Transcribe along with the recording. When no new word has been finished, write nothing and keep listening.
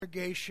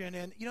congregation,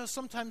 and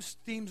sometimes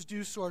themes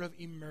do sort of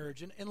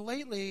emerge. And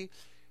lately,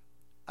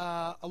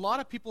 a lot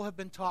of people have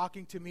been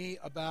talking to me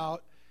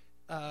about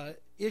an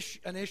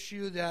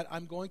issue that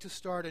I'm going to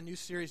start a new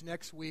series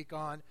next week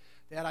on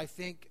that I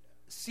think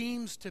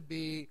seems to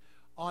be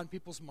on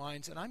people's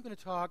minds. And I'm going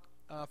to talk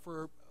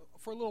for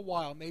a little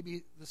while,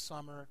 maybe this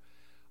summer,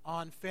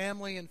 on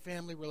family and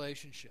family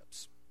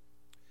relationships.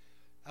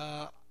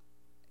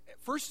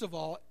 First of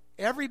all,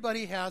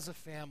 everybody has a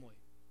family.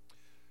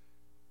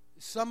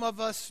 Some of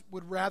us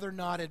would rather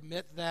not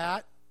admit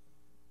that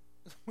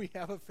we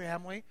have a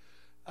family.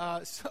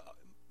 So,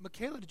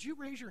 Michaela, did you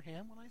raise your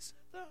hand when I said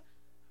that?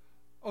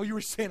 Oh, you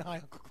were saying hi,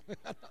 Uncle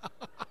Glenn.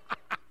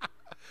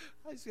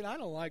 I said, I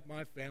don't like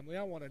my family.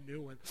 I want a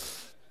new one.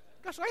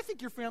 Gosh, I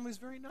think your family's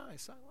very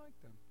nice. I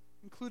like them,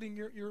 including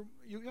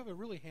you have a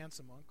really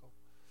handsome uncle.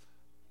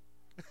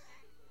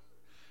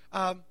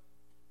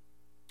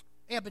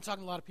 I've been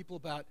talking to a lot of people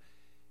about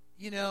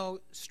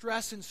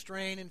stress and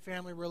strain in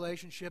family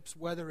relationships,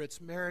 whether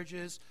it's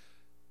marriages,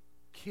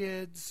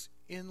 kids,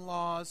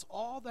 in-laws,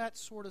 all that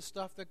sort of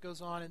stuff that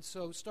goes on. And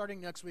so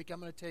starting next week, I'm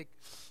going to take,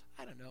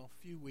 a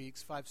few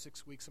weeks,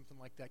 5-6 weeks, something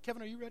like that.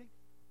 Kevin, are you ready?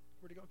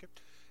 Ready to go? Okay.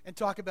 And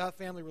talk about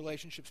family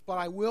relationships. But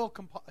I will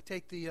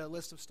take the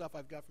list of stuff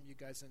I've got from you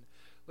guys and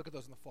look at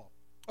those in the fall.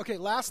 Okay,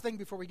 last thing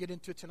before we get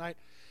into it tonight.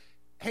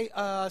 Hey,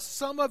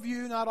 some of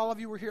you, not all of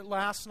you, were here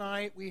last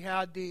night. We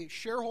had the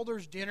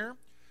shareholders' dinner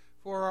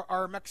for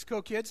our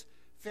Mexico kids.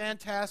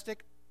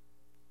 Fantastic.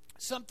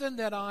 Something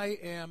that I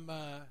am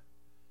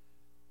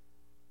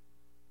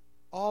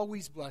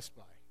always blessed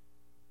by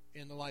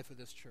in the life of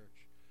this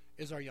church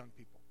is our young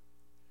people.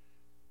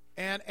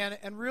 And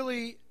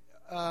really,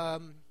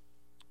 I'm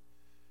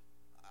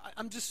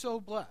just so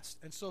blessed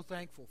and so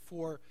thankful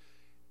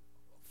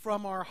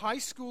from our high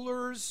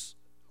schoolers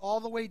all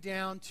the way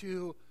down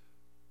to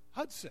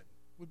Hudson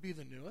would be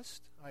the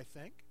newest, I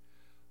think.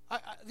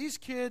 These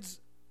kids,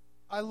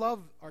 I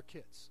love our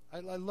kids. I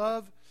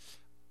love,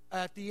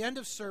 at the end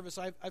of service,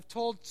 I've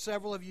told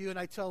several of you, and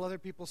I tell other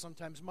people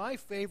sometimes, my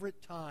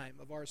favorite time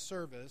of our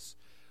service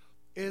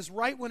is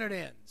right when it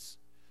ends.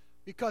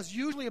 Because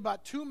usually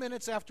about 2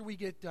 minutes after we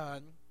get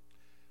done,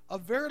 a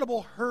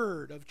veritable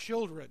herd of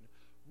children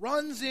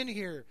runs in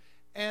here.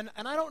 And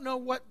I don't know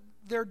what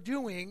they're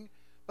doing,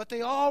 but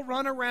they all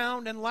run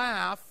around and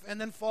laugh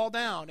and then fall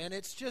down. And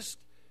it's just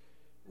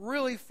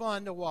really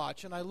fun to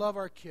watch, and I love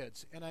our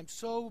kids, and I'm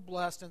so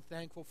blessed and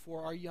thankful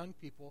for our young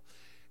people.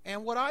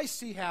 And what I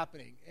see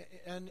happening,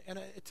 and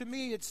to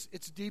me it's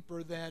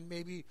deeper than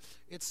maybe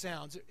it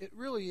sounds. It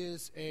really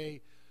is a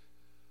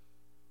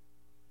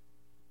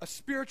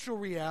spiritual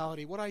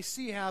reality. What I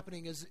see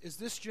happening is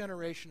this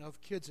generation of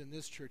kids in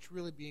this church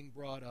really being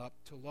brought up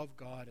to love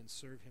God and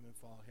serve Him and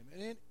follow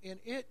Him. And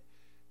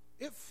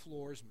it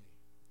floors me.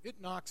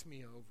 It knocks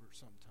me over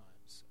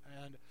sometimes.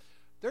 And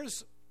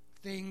there's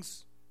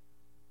things...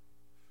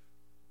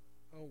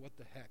 Oh, what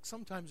the heck.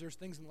 Sometimes there's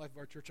things in the life of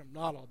our church I'm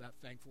not all that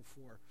thankful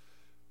for.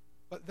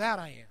 But that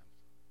I am.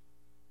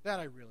 That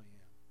I really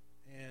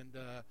am. And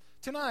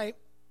tonight,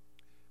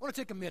 I want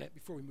to take a minute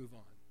before we move on.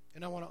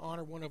 And I want to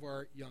honor one of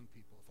our young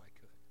people, if I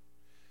could.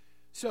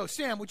 So,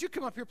 Sam, would you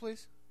come up here,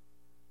 please?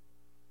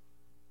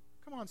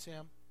 Come on,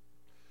 Sam.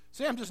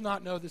 Sam does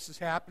not know this is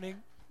happening.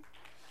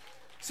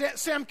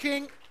 Sam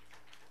King,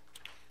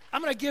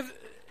 I'm going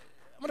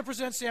to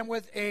present Sam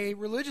with a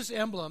religious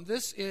emblem.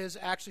 This is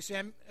actually,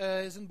 Sam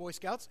is in Boy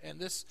Scouts, and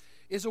this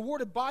is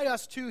awarded by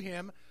us to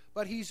him,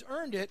 but he's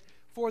earned it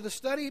for the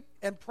study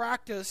and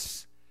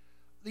practice,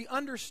 the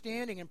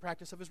understanding and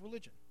practice of his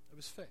religion, of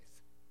his faith.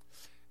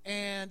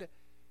 And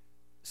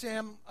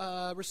Sam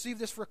received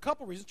this for a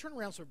couple reasons. Turn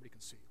around so everybody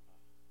can see you.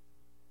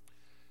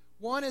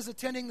 One is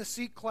attending the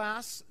Seek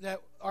class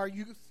that our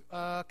youth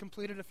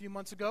completed a few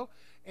months ago,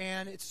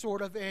 and it's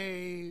sort of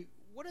a,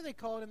 what do they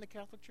call it in the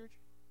Catholic Church?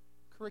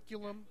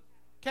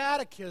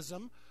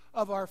 Catechism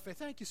of our faith.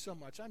 Thank you so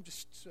much. I'm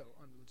just so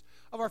unreligious.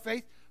 Of our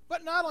faith.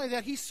 But not only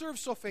that, he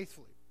serves so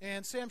faithfully.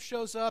 And Sam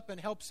shows up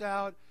and helps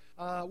out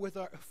with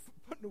our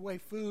putting away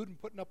food and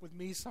putting up with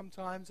me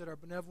sometimes at our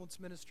benevolence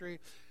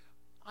ministry.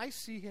 I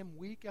see him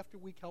week after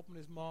week helping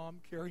his mom,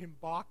 carrying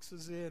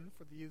boxes in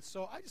for the youth.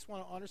 So I just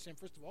want to honor Sam.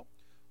 First of all,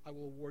 I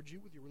will award you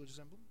with your religious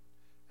emblem.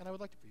 And I would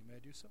like to pray. May I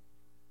do so?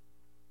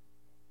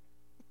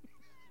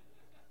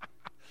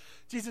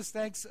 Jesus,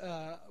 thanks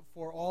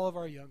for all of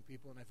our young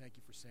people, and I thank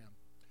you for Sam.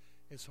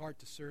 His heart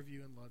to serve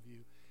you and love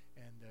you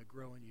and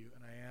grow in you,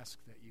 and I ask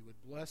that you would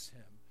bless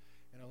him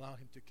and allow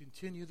him to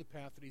continue the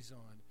path that he's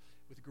on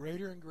with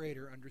greater and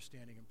greater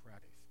understanding and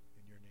practice.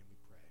 In your name we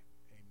pray.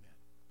 Amen.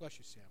 Bless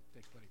you, Sam.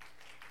 Thanks, buddy.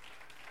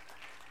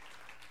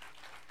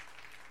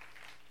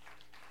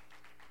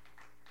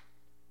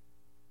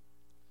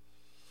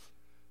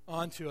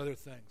 On to other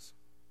things.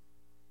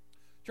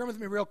 Turn with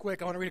me real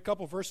quick. I want to read a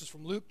couple verses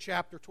from Luke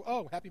chapter 12.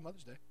 Oh, happy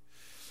Mother's Day.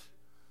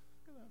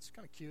 That's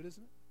kind of cute,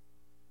 isn't it?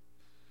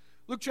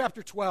 Luke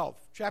chapter 12.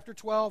 Chapter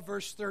 12,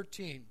 verse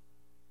 13.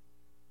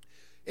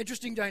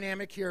 Interesting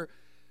dynamic here.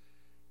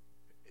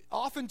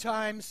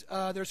 Oftentimes,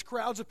 there's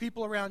crowds of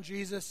people around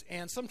Jesus,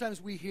 and sometimes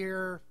we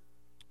hear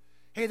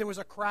hey, there was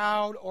a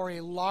crowd or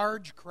a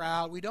large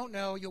crowd. We don't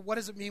know. What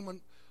does it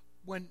mean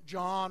when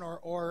John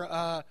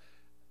or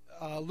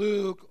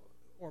Luke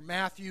or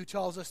Matthew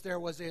tells us there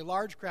was a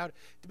large crowd?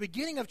 At the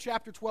beginning of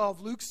chapter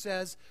 12, Luke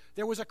says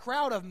there was a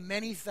crowd of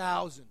many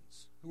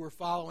thousands who were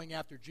following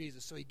after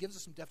Jesus. So he gives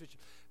us some definition.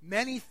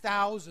 Many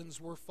thousands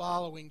were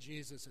following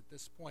Jesus at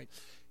this point.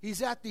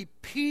 He's at the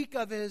peak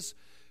of his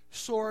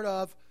sort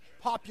of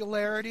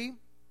popularity,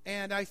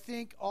 and I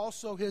think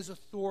also his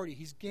authority.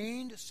 He's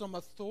gained some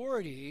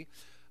authority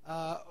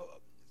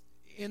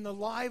in the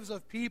lives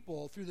of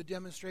people through the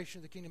demonstration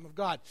of the kingdom of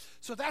God.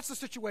 So that's the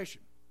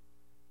situation.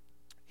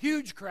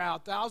 Huge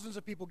crowd, thousands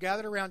of people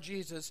gathered around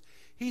Jesus.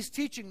 He's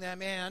teaching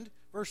them, and,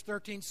 verse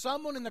 13,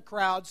 someone in the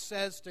crowd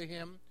says to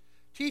him,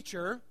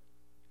 "Teacher,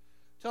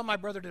 tell my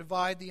brother to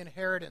divide the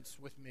inheritance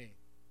with me."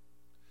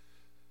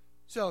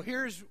 So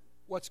here's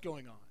what's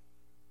going on.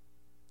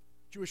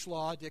 Jewish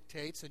law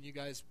dictates, and you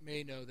guys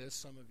may know this,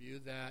 some of you,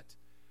 that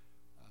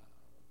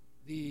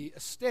the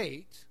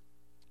estate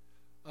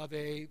of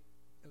it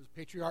was a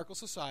patriarchal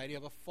society,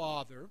 of a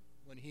father,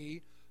 when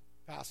he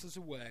passes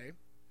away,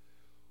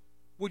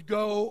 would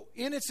go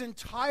in its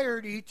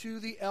entirety to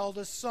the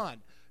eldest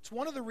son. It's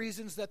one of the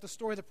reasons that the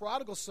story of the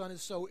prodigal son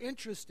is so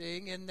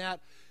interesting, in that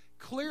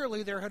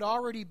clearly there had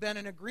already been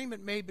an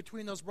agreement made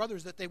between those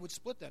brothers that they would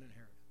split that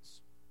inheritance.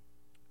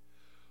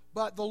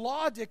 But the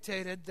law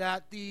dictated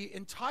that the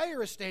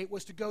entire estate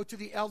was to go to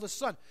the eldest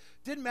son.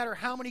 Didn't matter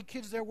how many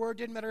kids there were,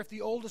 didn't matter if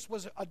the oldest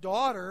was a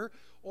daughter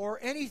or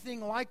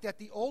anything like that.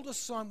 The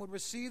oldest son would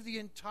receive the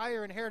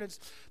entire inheritance.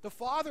 The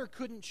father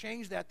couldn't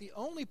change that. The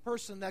only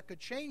person that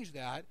could change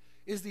that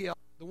is the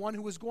one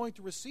who was going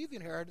to receive the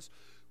inheritance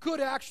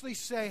could actually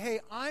say, hey,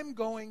 I'm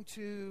going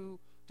to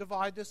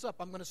divide this up.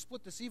 I'm going to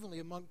split this evenly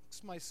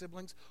amongst my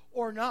siblings,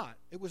 or not.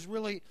 It was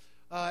really,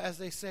 as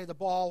they say, the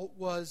ball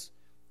was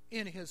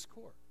in his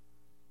court.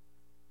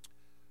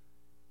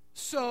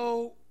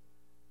 So,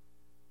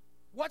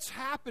 what's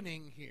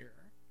happening here?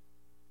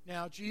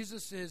 Now,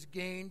 Jesus has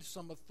gained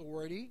some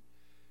authority.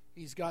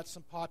 He's got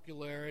some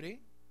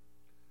popularity.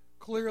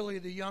 Clearly,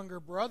 the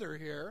younger brother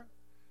here,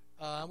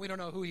 we don't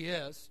know who he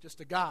is, just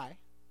a guy,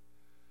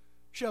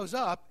 shows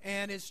up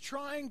and is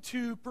trying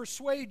to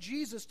persuade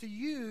Jesus to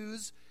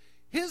use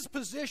his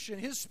position,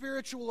 his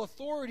spiritual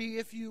authority,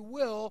 if you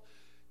will,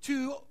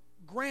 to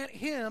grant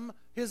him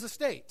his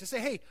estate. To say,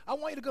 hey, I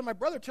want you to go to my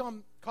brother, tell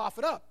him, cough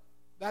it up.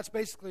 That's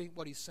basically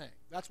what he's saying.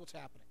 That's what's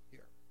happening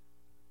here.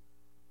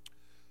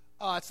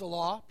 It's the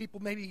law. People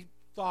maybe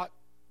thought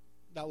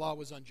that law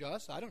was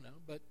unjust. I don't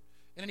know. But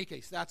in any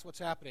case, that's what's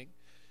happening.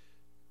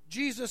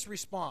 Jesus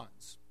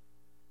responds,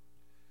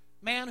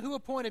 "Man, who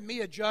appointed me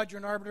a judge or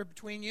an arbiter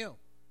between you?"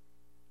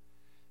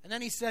 And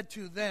then he said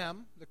to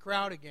them, the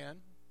crowd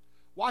again,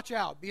 "Watch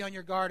out, be on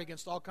your guard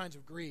against all kinds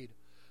of greed.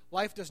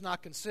 Life does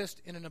not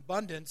consist in an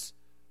abundance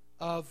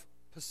of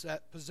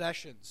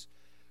possessions."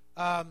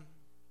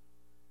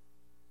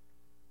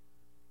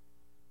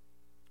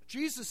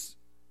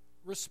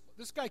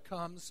 This guy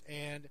comes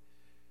and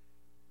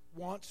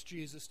wants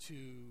Jesus to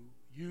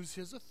use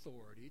his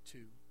authority to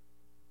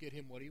get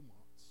him what he wants.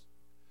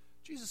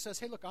 Jesus says,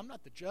 hey, look, I'm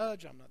not the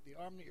judge, I'm not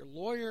your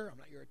lawyer, I'm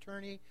not your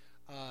attorney.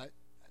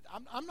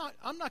 I'm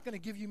not going to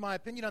give you my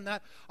opinion on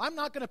that. I'm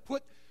not going to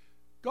put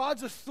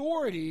God's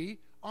authority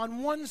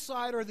on one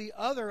side or the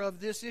other of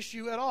this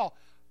issue at all.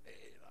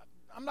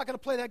 I'm not going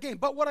to play that game.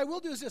 But what I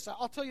will do is this.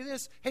 I'll tell you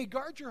this. Hey,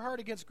 guard your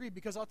heart against greed,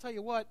 because I'll tell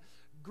you what,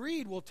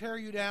 greed will tear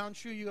you down,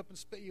 chew you up, and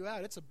spit you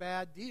out. It's a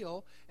bad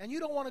deal, and you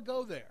don't want to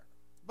go there.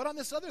 But on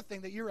this other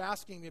thing that you're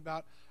asking me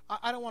about,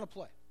 I don't want to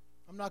play.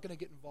 I'm not going to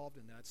get involved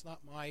in that. It's not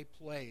my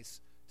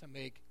place to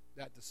make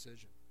that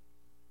decision.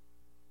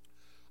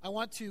 I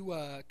want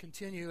to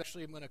continue.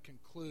 Actually, I'm going to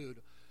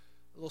conclude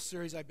a little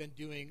series I've been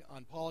doing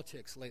on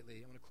politics lately.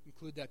 I'm going to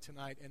conclude that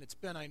tonight, and it's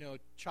been, I know,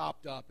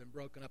 chopped up and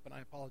broken up, and I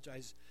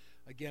apologize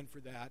again for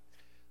that.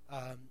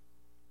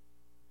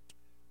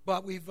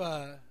 But we've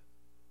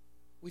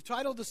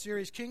titled the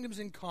series "Kingdoms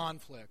in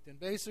Conflict," and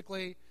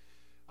basically,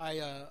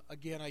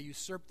 I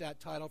usurped that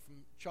title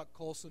from Chuck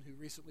Colson, who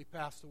recently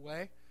passed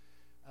away.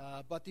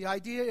 But the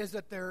idea is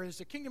that there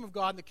is a kingdom of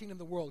God and the kingdom of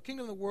the world. The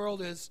kingdom of the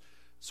world is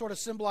sort of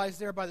symbolized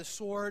there by the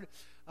sword,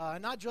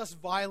 not just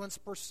violence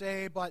per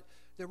se, but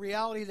the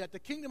reality that the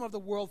kingdom of the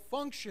world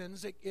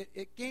functions,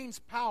 it gains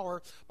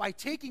power by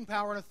taking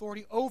power and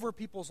authority over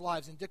people's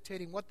lives and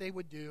dictating what they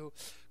would do.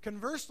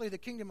 Conversely, the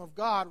kingdom of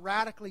God,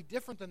 radically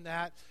different than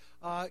that,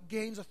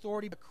 gains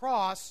authority by the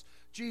cross,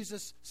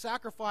 Jesus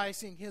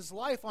sacrificing his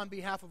life on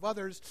behalf of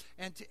others,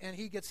 and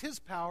he gets his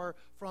power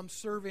from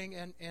serving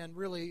and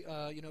really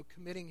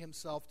committing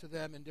himself to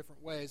them in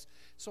different ways.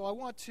 So I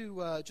want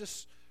to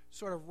just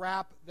sort of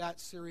wrap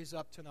that series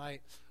up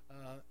tonight,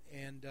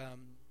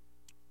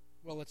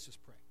 let's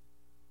just pray.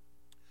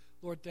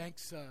 Lord,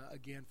 thanks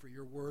again for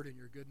your word and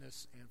your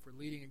goodness, and for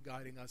leading and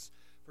guiding us,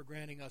 for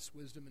granting us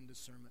wisdom and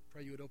discernment.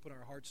 Pray you would open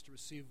our hearts to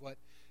receive what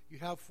you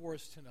have for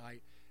us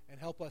tonight, and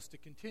help us to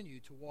continue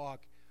to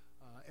walk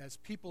as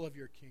people of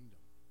your kingdom.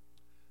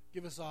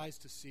 Give us eyes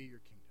to see your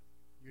kingdom.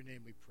 In your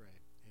name we pray.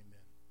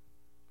 Amen.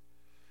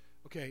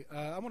 Okay,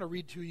 I want to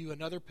read to you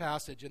another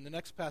passage, and the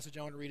next passage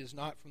I want to read is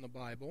not from the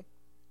Bible.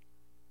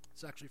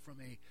 It's actually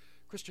from a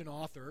Christian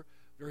author,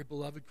 very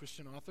beloved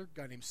Christian author, a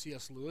guy named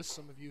C.S. Lewis.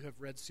 Some of you have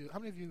read How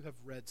many of you have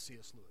read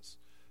C.S. Lewis?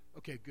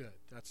 Okay, good.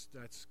 That's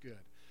good.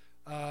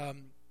 How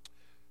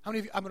many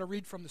of you, I'm going to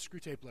read from the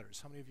Screwtape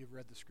Letters. How many of you have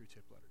read the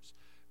Screwtape Letters?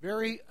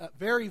 Very,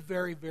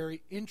 very,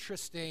 very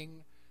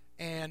interesting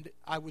and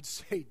I would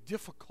say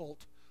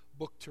difficult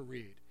book to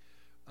read.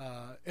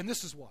 And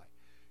this is why.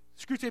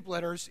 Screwtape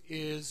Letters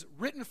is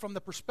written from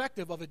the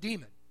perspective of a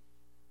demon.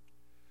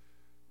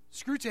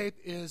 Screwtape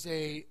is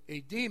a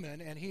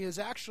demon, and he is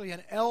actually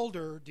an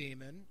elder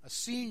demon, a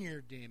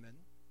senior demon.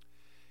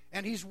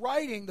 And he's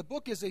writing, the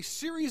book is a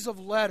series of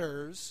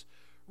letters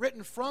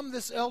written from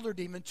this elder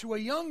demon to a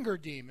younger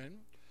demon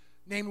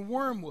named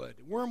Wormwood.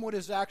 Wormwood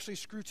is actually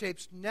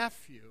Screwtape's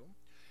nephew.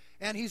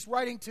 And he's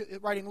writing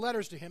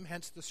letters to him,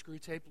 hence the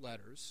Screwtape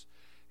Letters.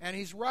 And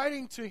he's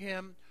writing to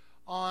him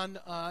on,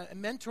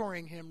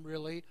 mentoring him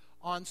really,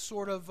 on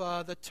sort of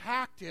the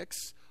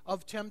tactics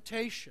of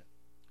temptation.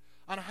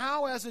 On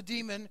how, as a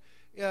demon,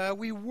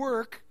 we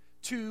work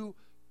to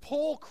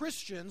pull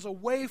Christians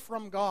away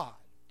from God.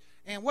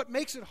 And what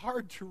makes it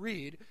hard to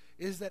read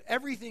is that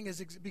everything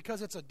is,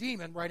 because it's a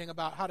demon writing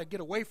about how to get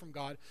away from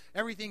God,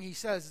 everything he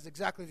says is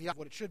exactly the opposite of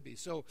what it should be.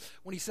 So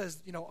when he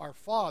says, our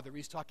Father,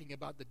 he's talking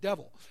about the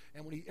devil.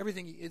 And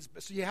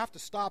so you have to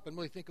stop and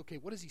really think, okay,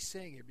 what is he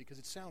saying here? Because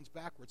it sounds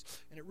backwards,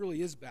 and it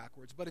really is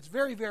backwards. But it's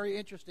very, very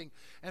interesting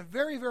and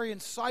very, very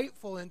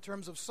insightful in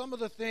terms of some of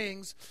the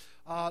things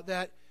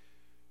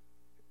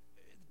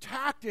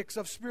tactics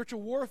of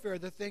spiritual warfare,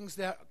 the things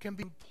that can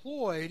be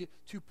employed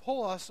to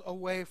pull us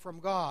away from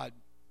God.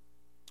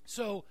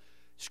 So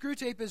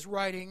Screwtape is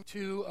writing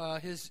to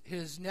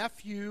his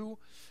nephew,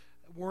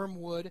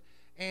 Wormwood,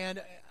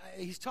 and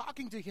he's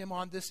talking to him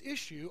on this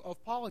issue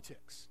of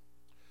politics.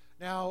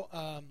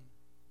 Now,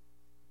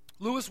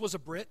 Lewis was a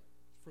Brit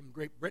from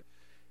Great Britain.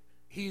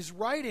 He's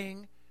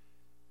writing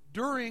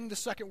during the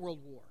Second World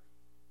War.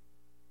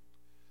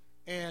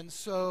 And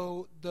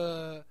so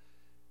the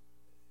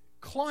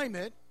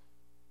climate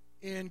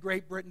in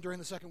Great Britain during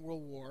the Second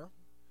World War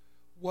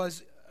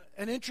was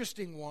an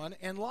interesting one,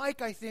 and like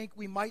I think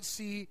we might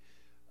see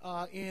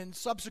in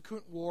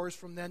subsequent wars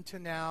from then to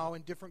now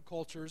in different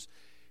cultures,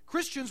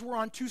 Christians were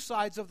on two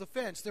sides of the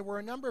fence. There were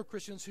a number of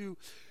Christians who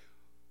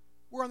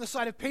were on the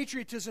side of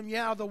patriotism.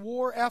 Yeah, the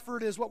war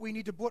effort is what we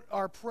need to put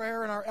our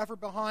prayer and our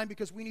effort behind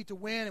because we need to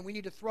win and we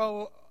need to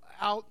throw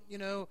out,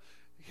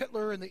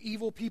 Hitler and the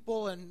evil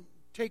people and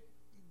take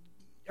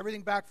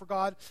everything back for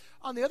God.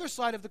 On the other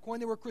side of the coin,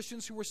 there were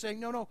Christians who were saying,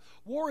 no,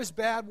 war is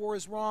bad, war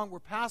is wrong, we're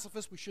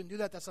pacifists, we shouldn't do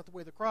that, that's not the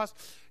way of the cross.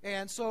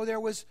 And so there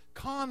was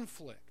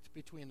conflict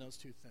between those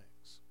two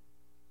things.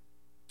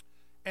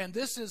 And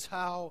this is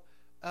how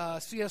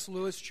C.S.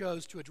 Lewis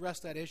chose to address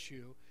that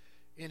issue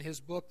in his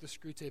book, The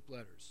Screwtape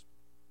Letters.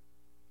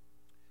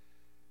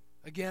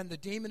 Again, the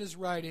demon is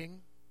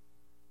writing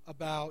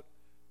about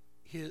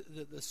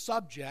the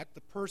subject,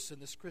 the person,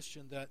 this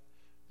Christian, that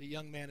the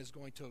young man is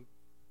going to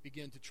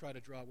begin to try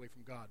to draw away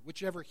from God,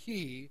 whichever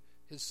he,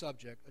 his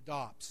subject,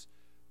 adopts,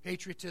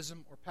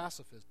 patriotism or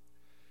pacifism.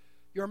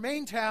 Your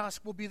main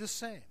task will be the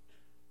same.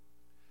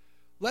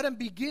 Let him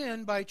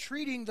begin by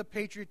treating the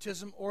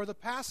patriotism or the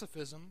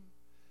pacifism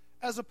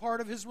as a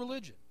part of his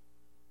religion.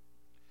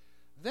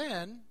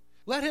 Then,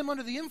 let him,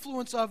 under the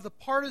influence of the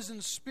partisan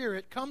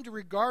spirit, come to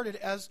regard it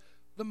as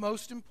the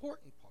most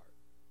important part.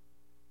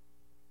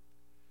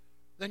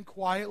 Then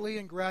quietly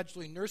and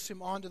gradually nurse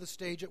him onto the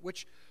stage at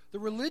which the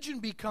religion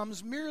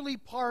becomes merely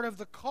part of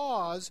the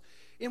cause,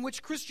 in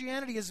which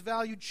Christianity is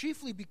valued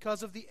chiefly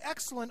because of the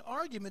excellent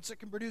arguments it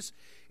can produce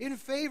in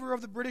favor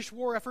of the British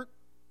war effort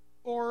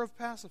or of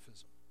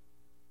pacifism.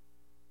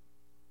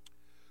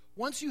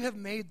 Once you have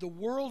made the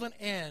world an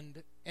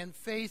end and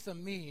faith a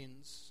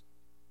means,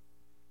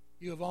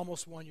 you have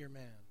almost won your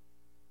man.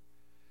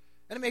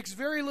 And it makes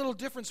very little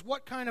difference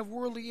what kind of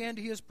worldly end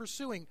he is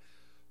pursuing,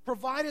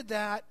 provided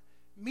that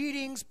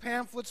meetings,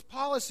 pamphlets,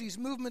 policies,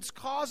 movements,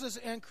 causes,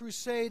 and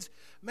crusades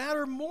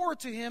matter more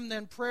to him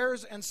than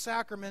prayers and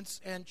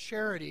sacraments and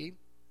charity,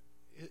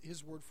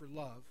 his word for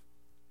love.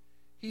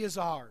 He is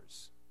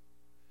ours.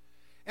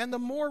 And the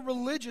more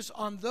religious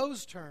on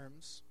those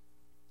terms,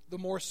 the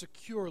more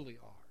securely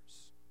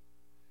ours.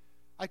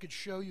 I could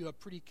show you a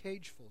pretty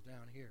cageful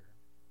down here.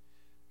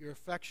 Your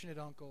affectionate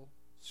uncle,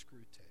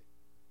 Screwtape.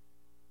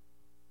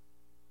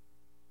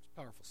 It's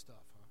powerful stuff,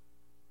 huh?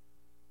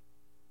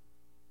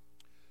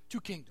 Two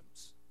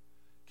kingdoms.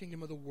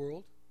 Kingdom of the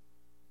world,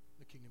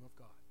 the kingdom of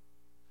God.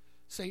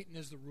 Satan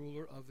is the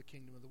ruler of the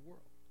kingdom of the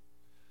world.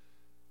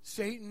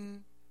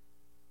 Satan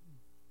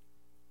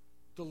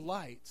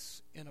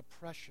delights in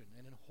oppression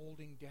and in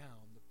holding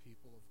down the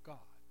people of God.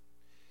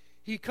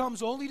 He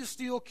comes only to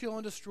steal, kill,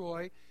 and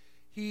destroy.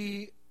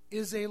 He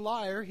is a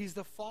liar. He's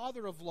the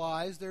father of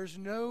lies. There's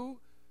no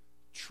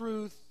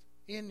truth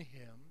in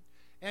him.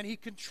 And he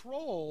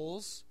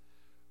controls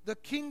the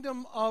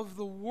kingdom of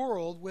the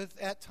world with,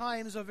 at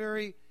times, a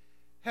very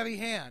heavy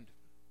hand.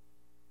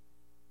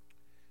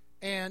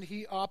 And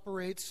he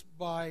operates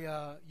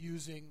by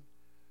using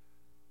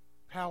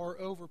power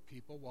over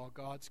people, while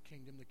God's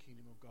kingdom, the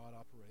kingdom of God,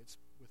 operates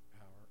with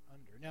power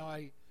under. Now,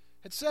 I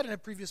had said in a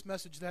previous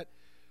message that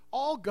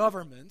all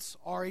governments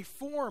are a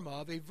form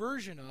of, a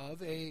version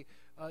of, a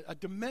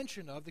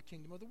dimension of the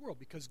kingdom of the world,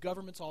 because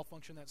governments all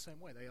function that same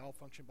way. They all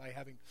function by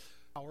having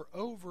power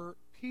over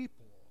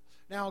people.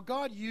 Now,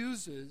 God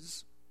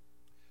uses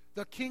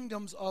the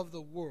kingdoms of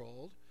the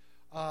world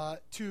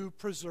to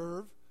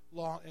preserve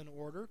law and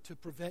order, to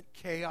prevent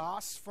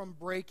chaos from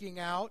breaking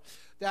out.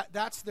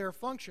 That's their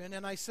function.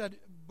 And I said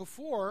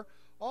before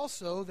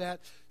also that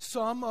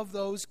some of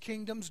those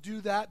kingdoms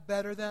do that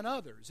better than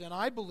others. And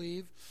I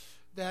believe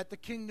that the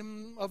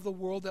kingdom of the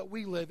world that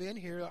we live in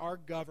here, our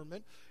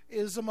government,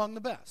 is among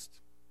the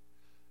best.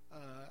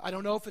 I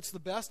don't know if it's the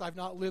best. I've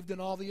not lived in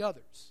all the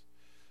others.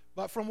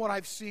 But from what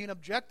I've seen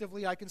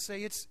objectively, I can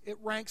say it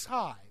ranks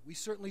high. We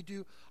certainly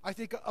do, I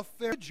think, a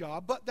fair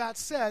job. But that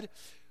said,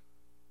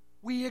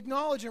 we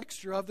acknowledge a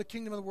mixture of the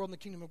kingdom of the world and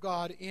the kingdom of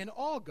God in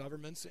all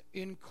governments,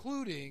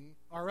 including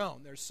our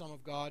own. There's some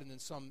of God and then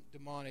some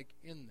demonic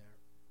in there.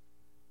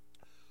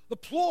 The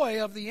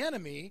ploy of the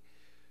enemy,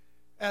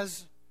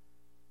 as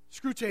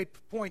Screwtape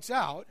points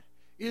out,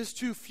 is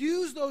to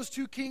fuse those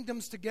two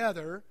kingdoms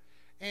together,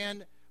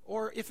 and,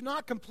 or if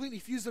not completely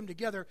fuse them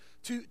together,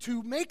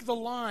 to make the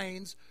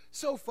lines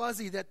so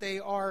fuzzy that they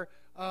are,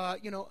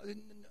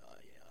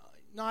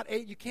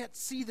 you can't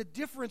see the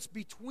difference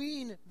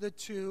between the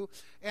two,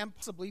 and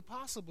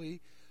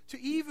possibly to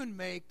even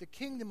make the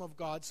kingdom of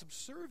God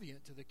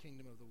subservient to the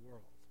kingdom of the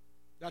world.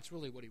 That's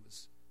really what he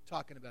was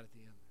talking about at the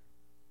end there.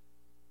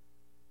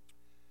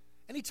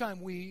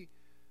 Anytime we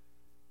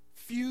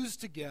fuse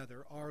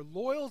together our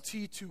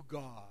loyalty to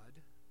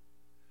God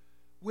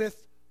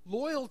with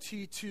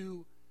loyalty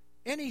to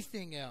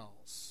anything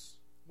else,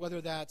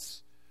 whether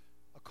that's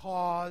a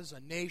cause, a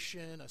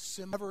nation, a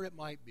symbol, whatever it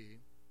might be,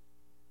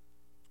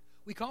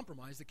 we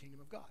compromise the kingdom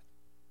of God.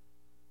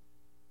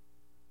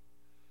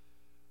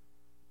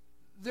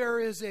 There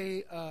is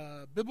a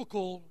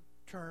biblical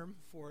term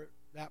for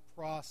that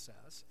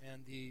process,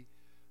 and the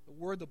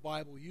word the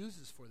Bible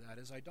uses for that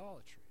is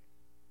idolatry.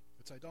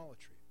 It's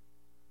idolatry.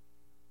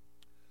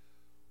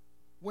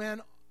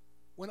 When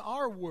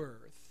our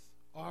worth,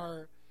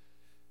 our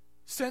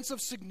sense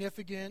of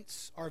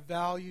significance, our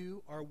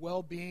value, our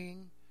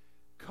well-being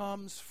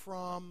comes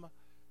from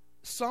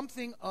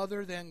something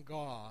other than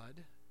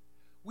God,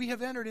 we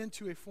have entered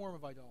into a form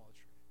of idolatry.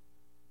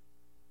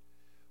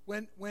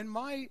 When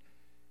my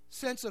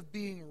sense of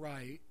being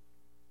right,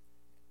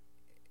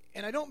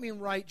 and I don't mean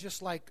right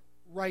just like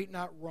right,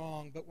 not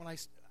wrong, but when I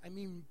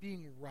mean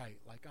being right,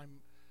 like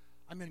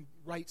I'm in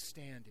right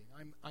standing,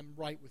 I'm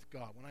right with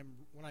God,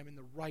 when I'm in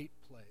the right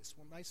place.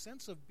 When my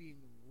sense of being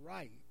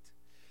right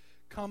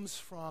comes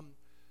from,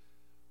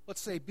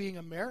 let's say, being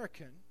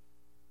American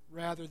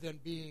rather than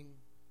being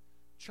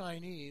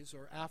Chinese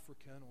or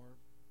African or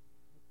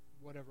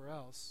whatever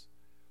else,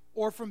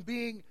 or from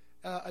being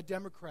a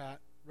Democrat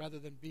rather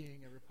than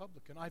being a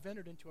Republican, I've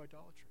entered into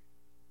idolatry.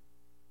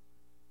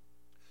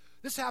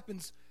 This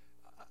happens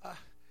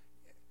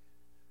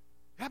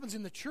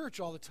in the church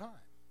all the time.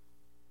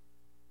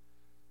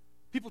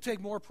 People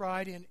take more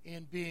pride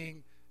in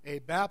being a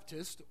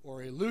Baptist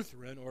or a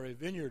Lutheran or a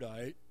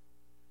Vineyardite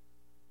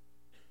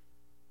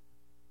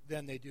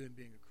than they do in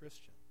being a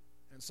Christian.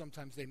 And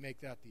sometimes they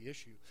make that the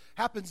issue.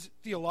 Happens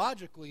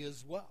theologically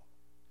as well.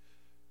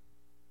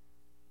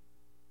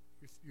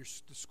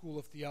 The school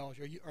of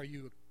theology, are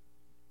you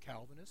a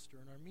Calvinist or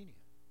an Arminian?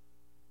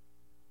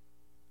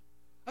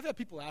 I've had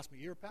people ask me,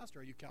 you're a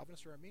pastor, are you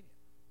Calvinist or Arminian?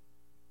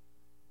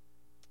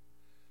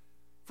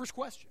 First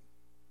question.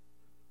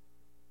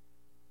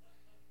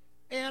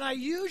 And I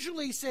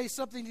usually say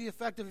something to the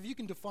effect of, if you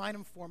can define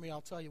them for me,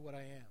 I'll tell you what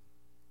I am.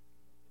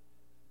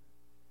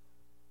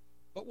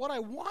 But what I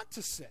want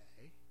to say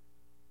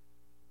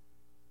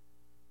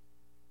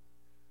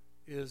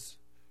is,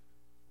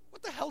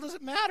 what the hell does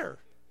it matter?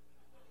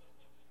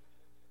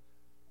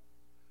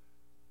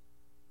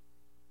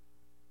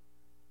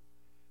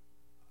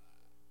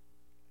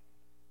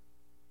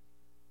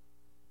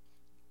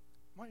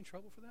 Am I in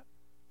trouble for that?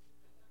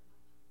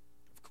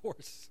 Of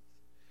course.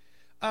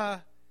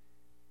 Our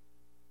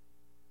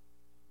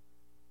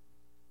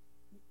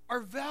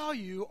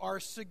value, our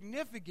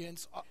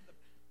significance,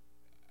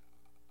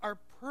 our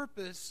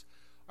purpose,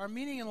 our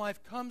meaning in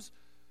life comes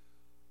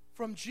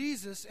from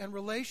Jesus and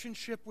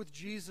relationship with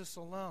Jesus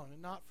alone,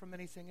 and not from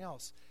anything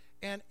else.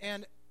 And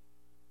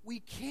we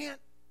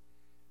can't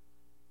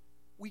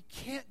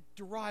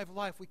derive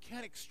life, we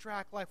can't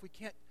extract life, we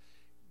can't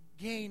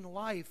gain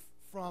life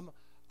from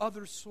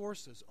other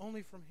sources,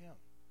 only from Him.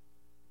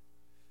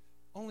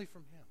 Only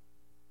from Him.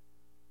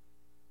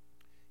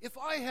 If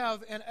I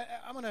have, and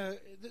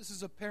this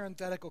is a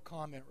parenthetical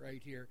comment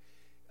right here.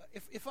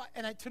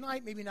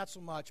 Tonight maybe not so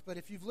much, but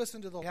if you've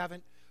listened to the,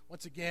 haven't,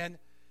 once again,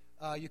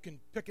 you can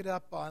pick it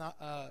up on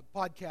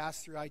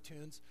podcasts through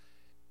iTunes.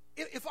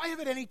 If I have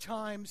at any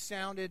time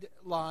sounded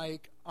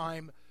like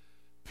I'm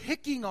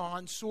picking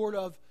on sort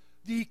of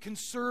the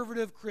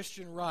conservative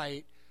Christian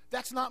right,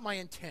 That's not my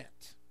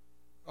intent,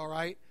 all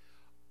right?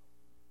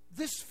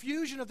 This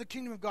fusion of the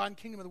kingdom of God and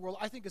kingdom of the world,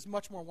 I think, is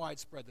much more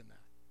widespread than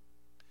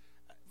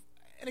that.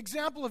 An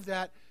example of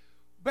that,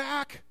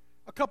 back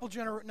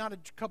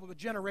a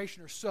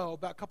generation or so,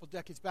 about a couple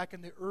decades back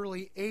in the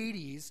early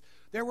 80s,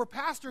 there were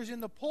pastors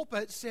in the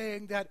pulpit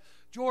saying that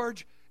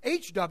George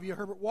H.W.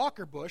 Herbert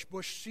Walker Bush,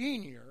 Bush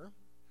Sr.,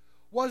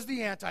 was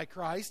the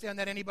Antichrist, and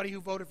that anybody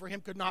who voted for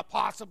him could not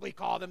possibly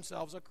call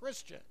themselves a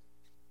Christian.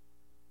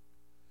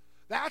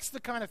 That's the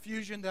kind of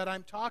fusion that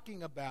I'm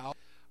talking about.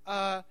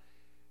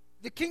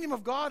 The kingdom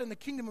of God and the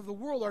kingdom of the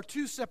world are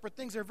two separate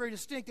things. They're very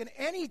distinct. And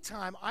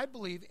anytime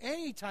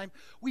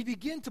we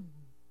begin to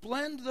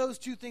blend those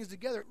two things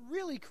together, it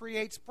really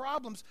creates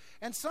problems.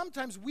 And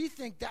sometimes we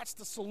think that's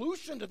the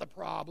solution to the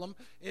problem,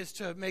 is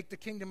to make the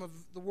kingdom of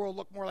the world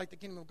look more like the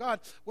kingdom of God,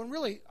 when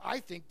really I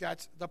think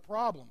that's the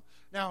problem.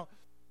 Now,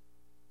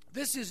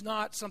 this is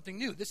not something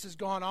new. This has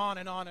gone on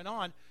and on and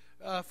on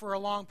for a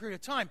long period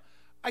of time.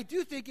 I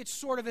do think it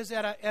sort of is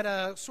at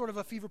a sort of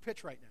a fever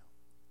pitch right now.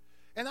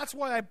 And that's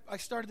why I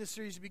started this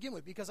series to begin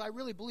with, because I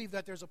really believe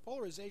that there's a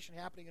polarization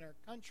happening in our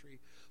country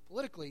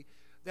politically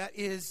that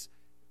is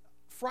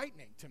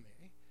frightening to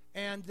me,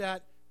 and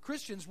that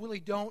Christians really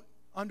don't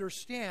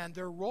understand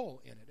their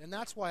role in it. And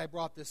that's why I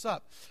brought this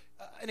up.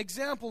 An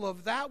example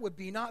of that would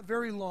be, not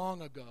very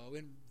long ago,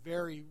 in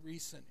very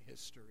recent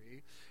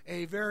history,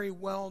 a very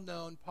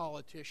well-known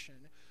politician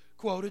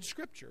quoted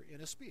Scripture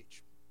in a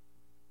speech.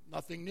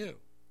 Nothing new.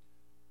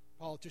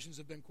 Politicians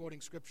have been quoting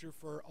Scripture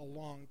for a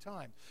long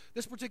time.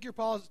 This particular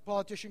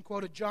politician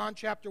quoted John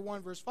chapter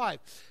 1, verse 5.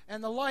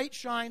 And the light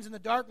shines in the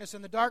darkness,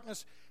 and the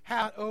darkness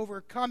hath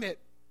overcome it.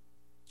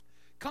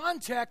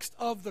 Context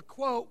of the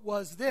quote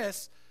was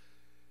this: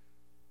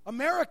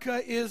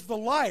 America is the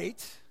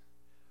light,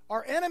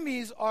 our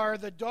enemies are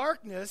the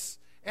darkness,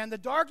 and the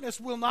darkness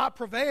will not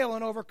prevail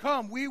and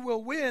overcome. We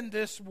will win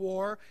this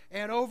war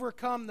and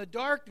overcome the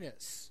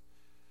darkness.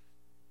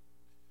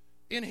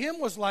 In him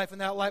was life, and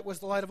that light was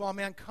the light of all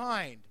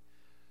mankind.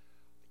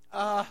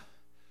 I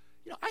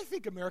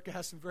think America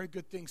has some very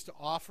good things to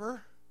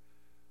offer,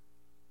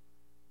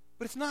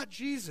 but it's not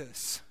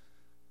Jesus.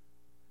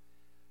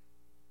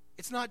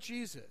 It's not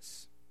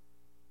Jesus.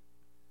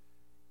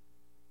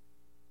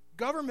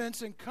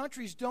 Governments and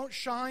countries don't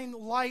shine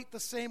light the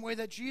same way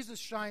that Jesus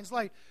shines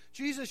light.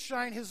 Jesus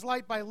shined his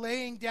light by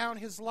laying down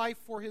his life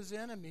for his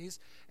enemies,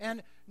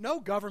 and no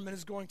government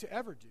is going to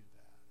ever do that.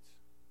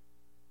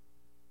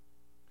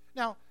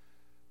 Now,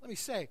 let me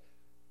say,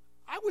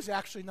 I was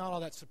actually not all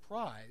that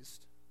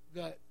surprised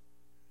that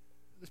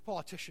this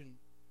politician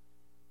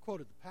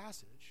quoted the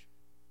passage.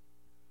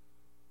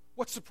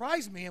 What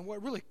surprised me and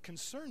what really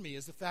concerned me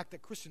is the fact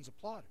that Christians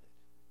applauded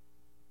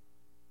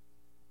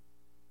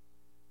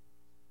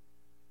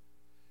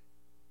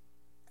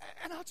it.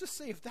 And I'll just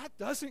say, if that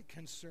doesn't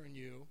concern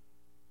you,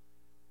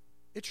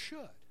 it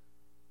should.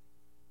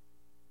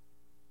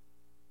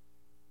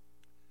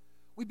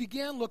 We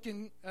began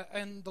looking,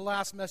 in the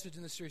last message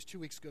in this series 2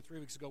 weeks ago, 3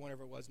 weeks ago,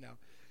 whenever it was now,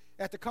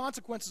 at the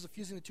consequences of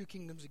fusing the two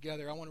kingdoms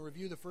together. I want to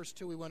review the first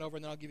two we went over,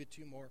 and then I'll give you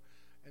two more,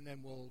 and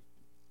then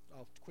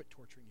I'll quit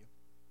torturing you.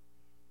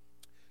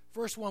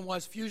 First one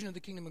was fusion of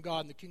the kingdom of God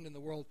and the kingdom of the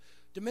world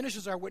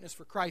diminishes our witness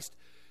for Christ.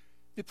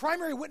 The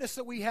primary witness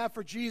that we have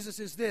for Jesus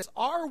is this: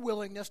 our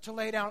willingness to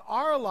lay down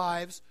our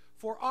lives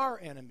for our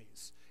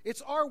enemies.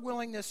 It's our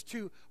willingness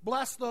to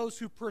bless those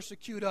who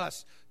persecute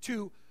us,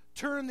 to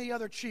turn the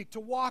other cheek, to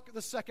walk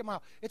the second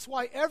mile. It's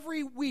why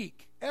every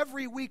week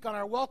on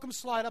our welcome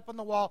slide up on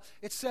the wall,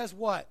 it says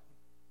what?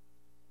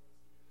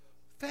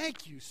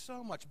 Thank you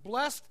so much.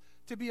 Blessed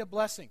to be a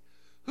blessing.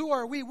 Who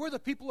are we? We're the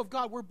people of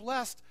God. We're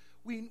blessed.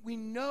 We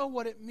know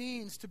what it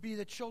means to be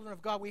the children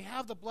of God. We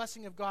have the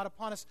blessing of God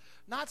upon us,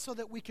 not so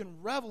that we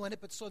can revel in it,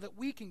 but so that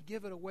we can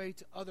give it away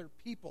to other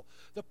people.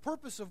 The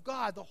purpose of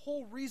God, the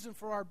whole reason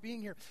for our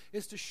being here,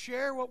 is to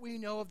share what we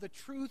know of the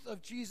truth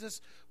of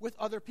Jesus with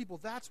other people.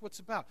 That's what's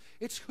about.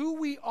 It's who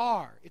we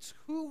are. It's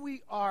who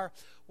we are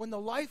when the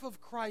life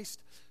of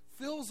Christ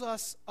fills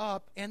us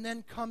up and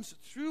then comes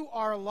through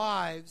our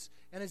lives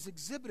and is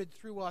exhibited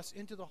through us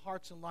into the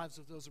hearts and lives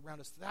of those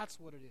around us.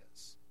 That's what it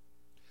is.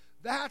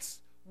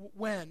 That's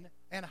when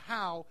and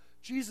how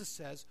Jesus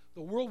says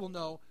the world will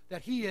know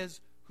that he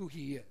is who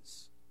he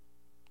is,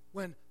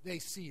 when they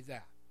see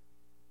that.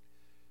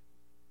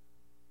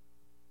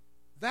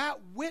 That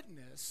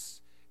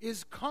witness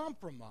is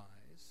compromised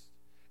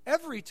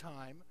every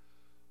time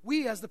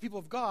we, as the people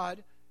of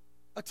God,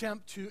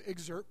 attempt to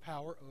exert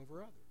power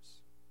over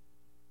others.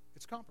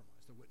 It's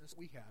compromised. The witness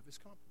we have is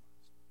compromised.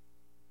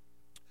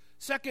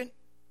 Second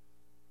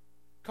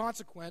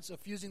consequence of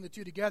fusing the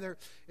two together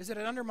is that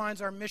it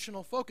undermines our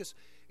missional focus.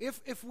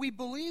 If we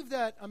believe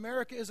that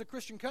America is a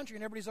Christian country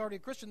and everybody's already a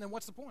Christian, then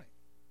what's the point?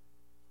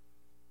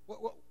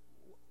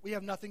 We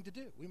have nothing to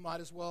do. We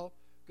might as well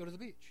go to the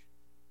beach.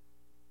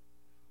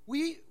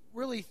 We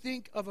really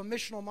think of a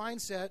missional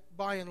mindset,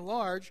 by and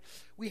large,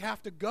 we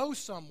have to go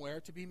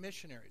somewhere to be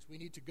missionaries. We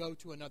need to go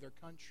to another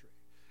country.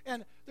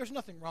 And there's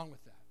nothing wrong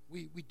with that.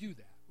 We do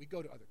that. We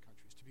go to other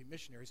countries to be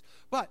missionaries.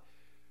 But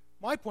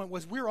my point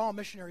was we're all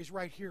missionaries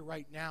right here,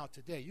 right now,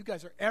 today. You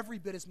guys are every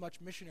bit as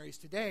much missionaries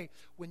today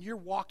when you're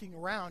walking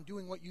around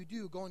doing what you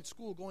do, going to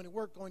school, going to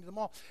work, going to the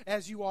mall,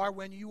 as you are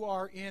when you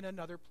are in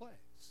another place.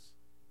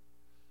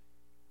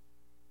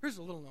 Here's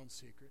a little-known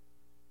secret.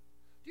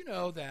 Do you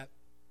know that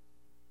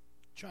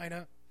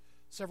China,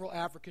 several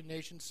African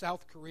nations,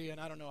 South Korea,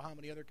 and I don't know how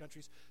many other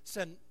countries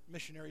send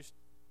missionaries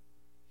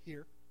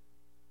here?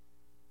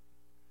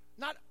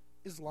 Not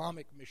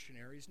Islamic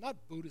missionaries, not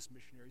Buddhist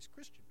missionaries,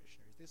 Christian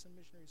missionaries. They send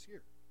missionaries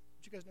here.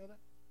 Did you guys know that?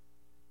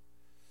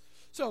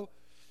 So,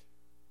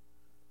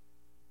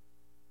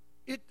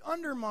 it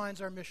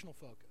undermines our missional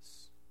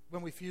focus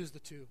when we fuse the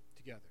two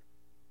together.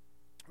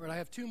 All right, I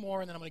have two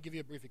more, and then I'm going to give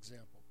you a brief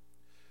example.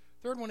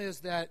 Third one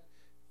is that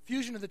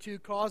fusion of the two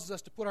causes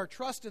us to put our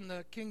trust in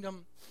the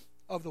kingdom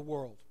of the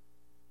world.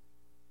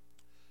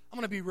 I'm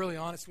going to be really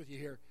honest with you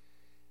here.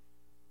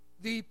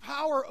 The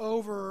power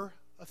over,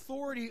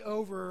 authority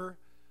over,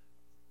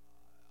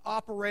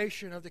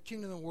 operation of the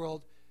kingdom of the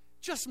world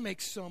just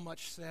makes so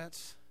much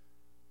sense.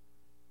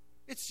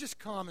 It's just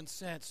common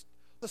sense.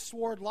 The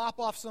sword, lop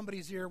off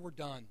somebody's ear, we're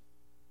done.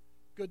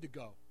 Good to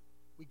go.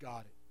 We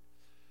got it.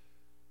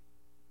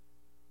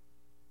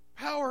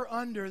 Power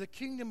under the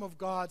kingdom of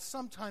God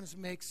sometimes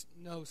makes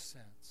no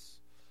sense.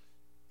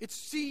 It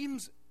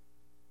seems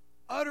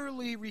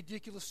utterly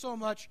ridiculous, so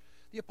much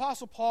the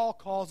Apostle Paul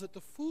calls it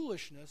the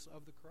foolishness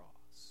of the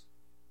cross.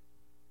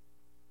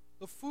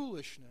 The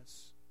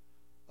foolishness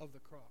of the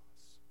cross.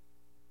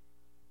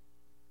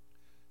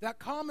 That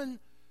common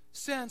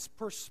sense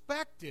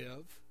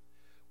perspective,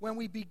 when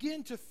we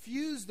begin to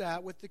fuse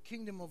that with the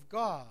kingdom of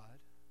God,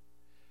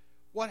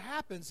 what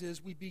happens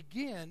is we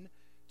begin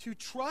to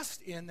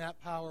trust in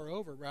that power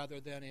over rather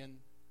than in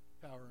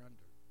power under.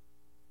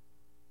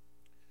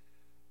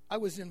 I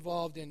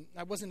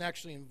wasn't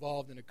actually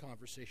involved in a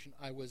conversation.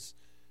 I was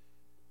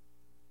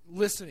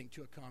listening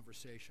to a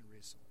conversation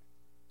recently.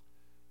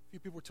 A few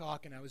people were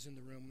talking. I was in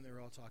the room when they were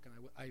all talking.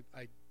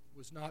 I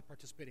was not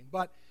participating.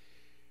 But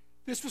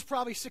this was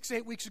probably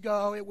 6-8 weeks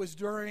ago. It was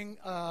during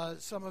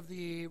some of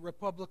the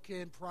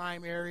Republican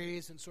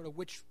primaries and sort of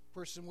which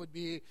person would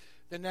be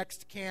the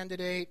next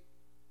candidate.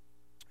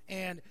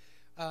 And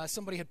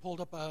somebody had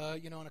pulled up,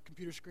 on a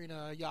computer screen,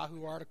 a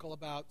Yahoo article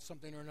about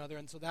something or another,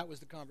 and so that was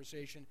the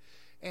conversation.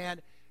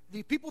 And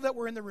the people that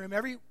were in the room,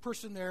 every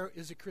person there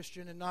is a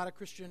Christian, and not a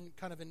Christian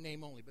kind of in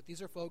name only, but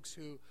these are folks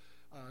who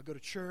go to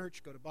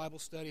church, go to Bible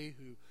study,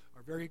 who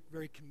are very,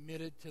 very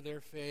committed to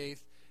their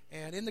faith.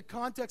 And in the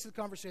context of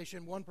the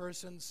conversation, one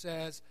person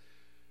says,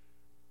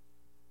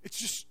 "It's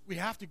just we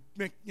have to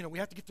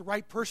get the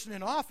right person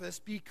in office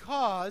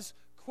because,"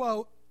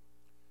 quote,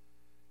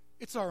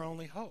 "it's our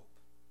only hope."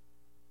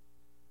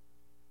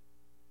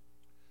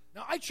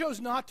 Now, I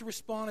chose not to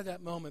respond at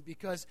that moment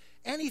because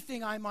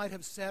anything I might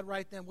have said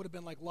right then would have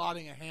been like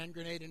lobbing a hand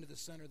grenade into the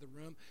center of the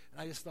room,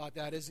 and I just thought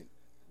that isn't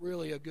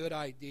really a good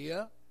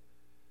idea.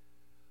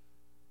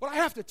 But I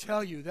have to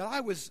tell you that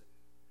I was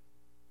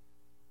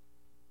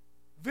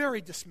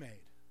very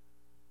dismayed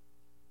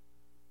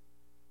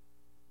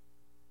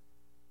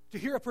to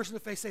hear a person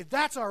of faith say,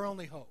 "That's our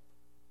only hope."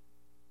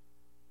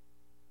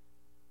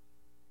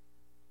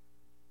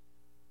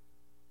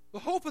 The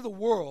hope of the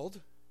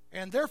world,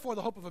 and therefore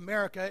the hope of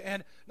America,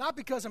 and not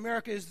because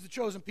America is the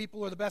chosen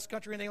people or the best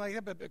country or anything like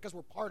that, but because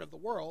we're part of the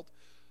world,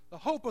 the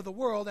hope of the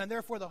world, and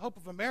therefore the hope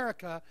of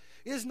America,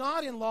 is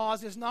not in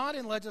laws, is not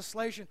in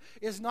legislation,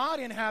 is not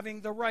in having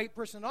the right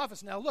person in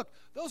office. Now look,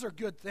 those are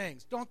good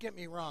things. Don't get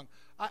me wrong.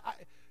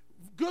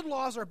 Good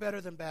laws are better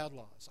than bad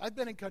laws. I've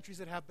been in countries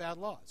that have bad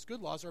laws.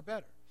 Good laws are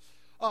better.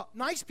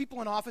 Nice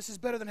people in office is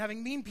better than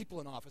having mean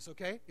people in office,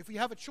 okay? If you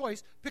have a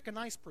choice, pick a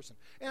nice person.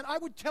 And I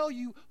would tell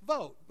you,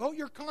 vote. Vote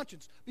your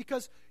conscience,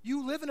 because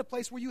you live in a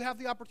place where you have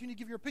the opportunity to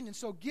give your opinion.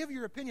 So give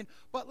your opinion.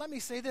 But let me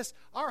say this.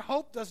 Our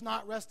hope does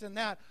not rest in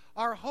that.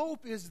 Our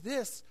hope is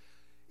this,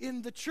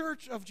 in the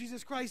church of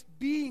Jesus Christ,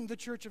 being the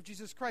church of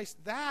Jesus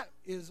Christ. That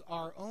is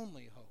our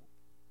only hope.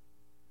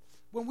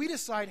 When we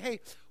decide, hey,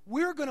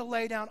 we're going to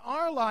lay down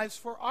our lives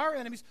for our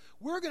enemies,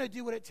 we're going to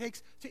do what it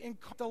takes to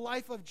incarnate the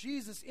life of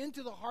Jesus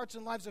into the hearts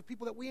and lives of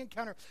people that we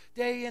encounter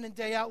day in and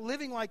day out,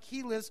 living like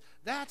he lives,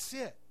 that's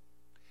it.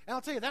 And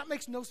I'll tell you, that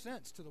makes no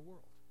sense to the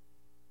world.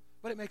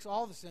 But it makes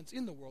all the sense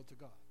in the world to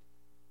God.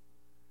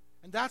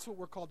 And that's what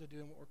we're called to do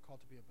and what we're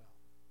called to be about.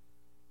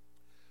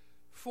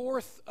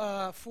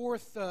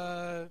 Fourth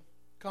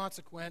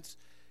consequence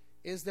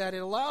is that it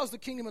allows the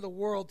kingdom of the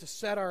world to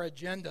set our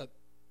agenda.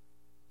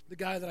 The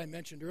guy that I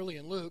mentioned early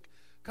in Luke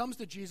comes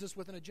to Jesus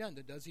with an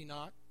agenda, does he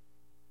not?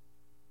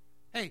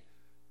 Hey,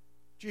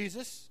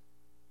 Jesus,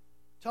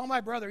 tell my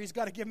brother he's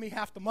got to give me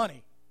half the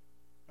money.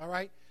 All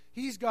right?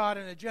 He's got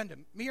an agenda,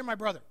 me or my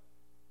brother.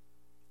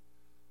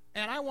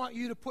 And I want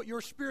you to put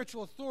your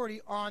spiritual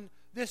authority on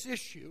this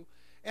issue.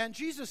 And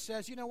Jesus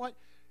says, you know what?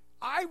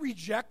 I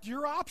reject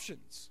your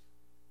options.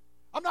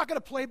 I'm not going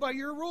to play by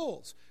your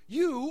rules.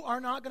 You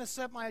are not going to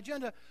set my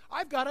agenda.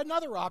 I've got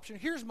another option.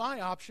 Here's my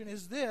option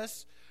is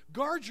this.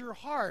 Guard your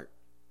heart.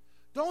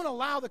 Don't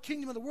allow the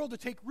kingdom of the world to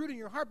take root in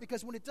your heart,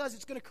 because when it does,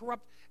 it's going to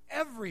corrupt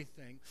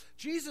everything.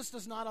 Jesus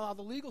does not allow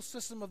the legal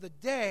system of the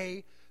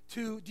day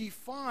to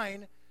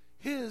define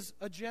his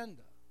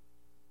agenda.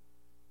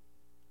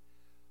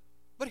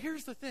 But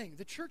here's the thing.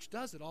 The church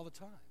does it all the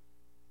time.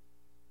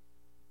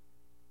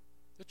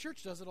 The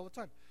church does it all the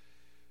time.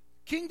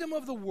 Kingdom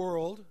of the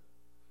world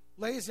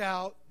lays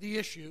out the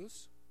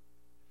issues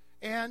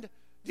and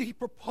the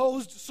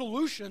proposed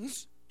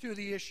solutions to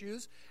the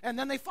issues, and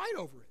then they fight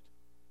over it.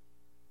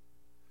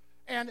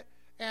 And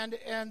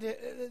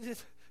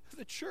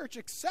the church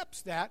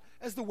accepts that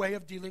as the way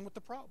of dealing with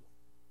the problem.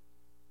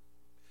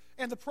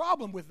 And the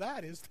problem with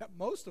that is that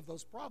most of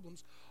those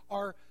problems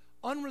are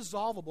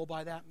unresolvable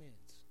by that means.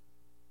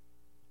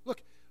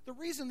 Look, the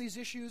reason these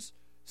issues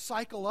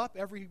cycle up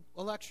every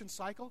election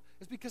cycle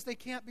is because they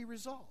can't be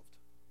resolved.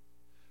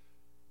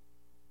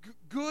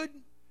 Good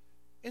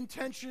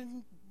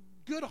intention,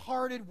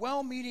 good-hearted,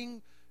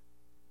 well-meaning,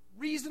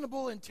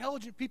 reasonable,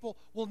 intelligent people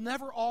will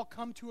never all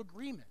come to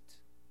agreement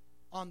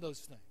on those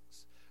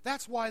things.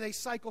 That's why they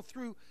cycle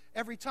through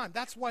every time.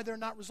 That's why they're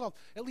not resolved.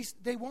 At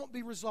least they won't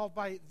be resolved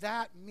by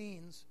that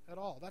means at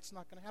all. That's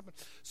not going to happen.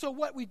 So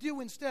what we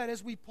do instead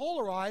is we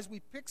polarize, we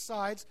pick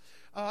sides,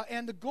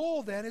 and the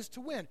goal then is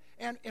to win.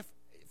 And if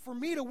for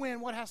me to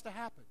win, what has to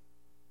happen?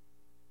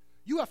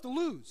 You have to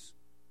lose.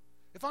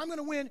 If I'm going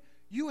to win,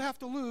 you have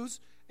to lose.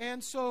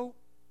 And so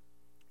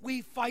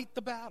we fight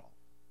the battle.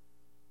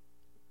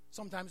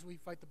 Sometimes we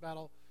fight the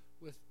battle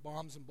with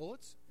bombs and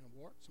bullets in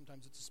a war.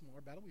 Sometimes it's a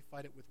smaller battle. We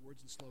fight it with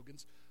words and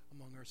slogans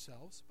among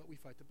ourselves, but we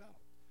fight the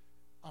battle.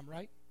 I'm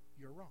right,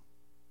 you're wrong.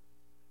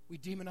 We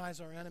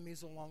demonize our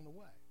enemies along the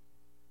way.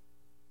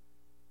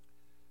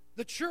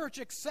 The church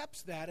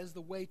accepts that as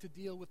the way to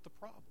deal with the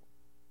problem.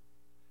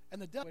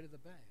 And the devil way to the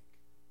bank.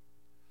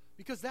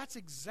 Because that's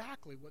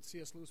exactly what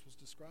C.S. Lewis was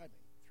describing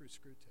through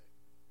Screwtape.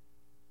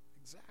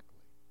 Exactly.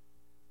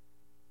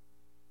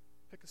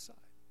 Pick a side.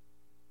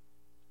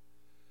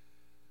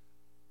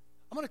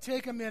 I'm going to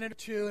take a minute or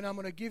two, and I'm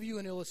going to give you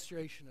an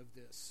illustration of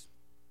this.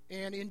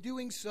 And in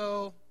doing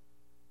so,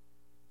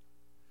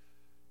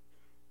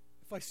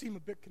 if I seem a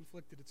bit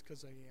conflicted, it's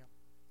because I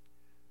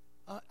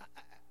am.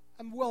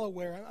 I'm well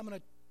aware. I'm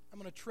going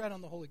to tread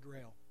on the Holy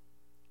Grail.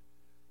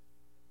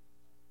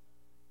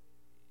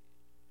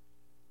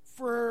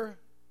 For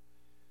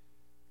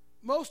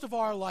most of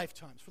our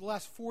lifetimes, for the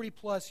last 40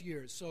 plus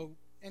years, so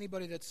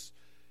anybody that's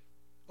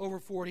over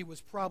 40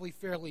 was probably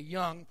fairly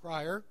young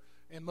prior,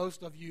 and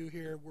most of you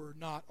here were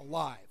not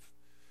alive.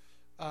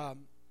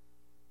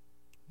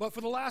 But for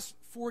the last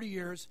 40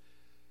 years,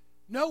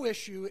 no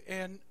issue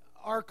in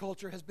our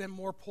culture has been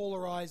more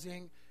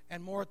polarizing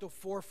and more at the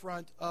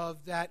forefront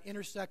of that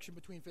intersection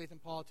between faith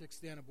and politics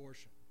than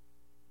abortion.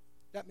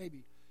 That may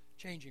be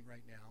changing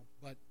right now,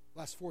 but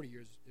last 40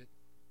 years,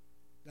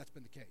 that's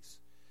been the case.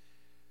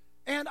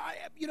 And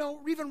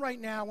even right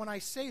now, when I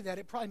say that,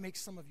 it probably makes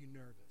some of you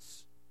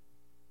nervous.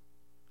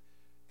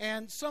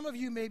 And some of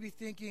you may be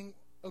thinking,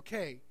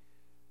 okay,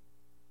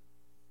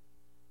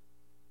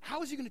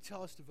 how is he going to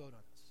tell us to vote on this?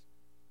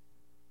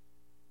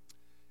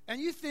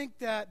 And you think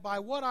that by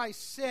what I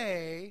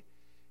say,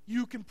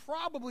 you can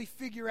probably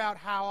figure out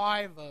how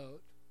I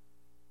vote.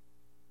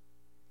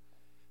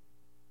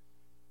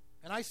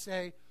 And I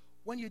say,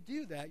 when you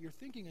do that, you're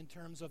thinking in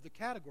terms of the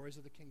categories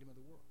of the kingdom of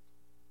the world.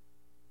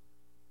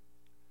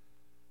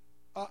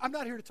 I'm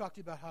not here to talk to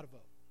you about how to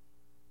vote.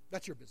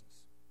 That's your business.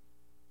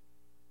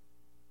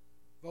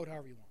 Vote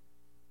however you want.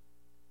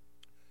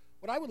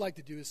 What I would like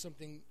to do is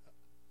something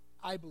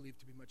I believe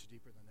to be much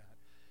deeper than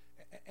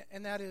that,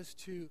 and that is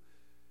to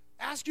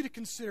ask you to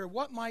consider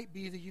what might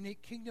be the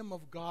unique kingdom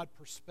of God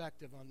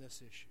perspective on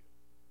this issue.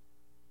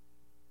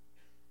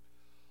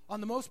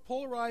 On the most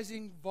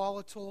polarizing,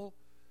 volatile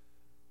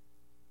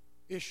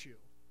issue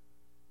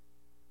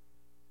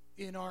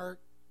in our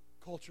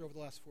culture over the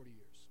last 40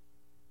 years.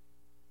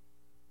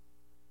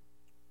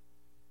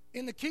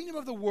 In the kingdom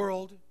of the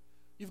world,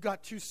 you've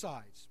got two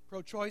sides,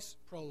 pro-choice,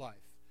 pro-life,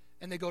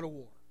 and they go to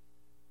war.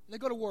 And they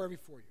go to war every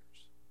 4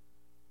 years,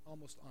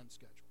 almost on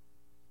schedule.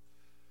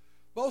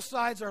 Both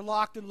sides are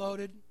locked and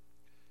loaded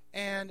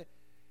and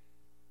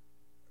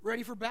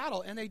ready for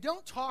battle, and they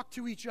don't talk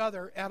to each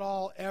other at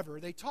all ever.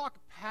 They talk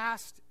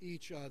past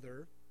each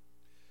other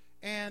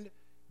and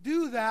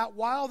do that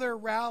while they're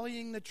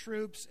rallying the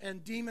troops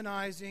and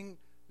demonizing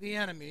the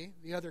enemy,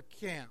 the other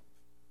camp.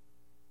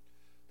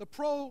 The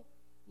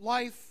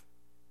pro-life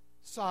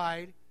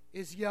side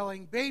is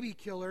yelling baby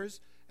killers,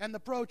 and the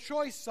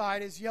pro-choice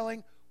side is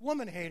yelling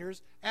woman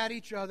haters at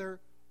each other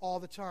all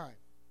the time.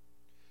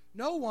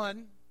 No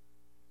one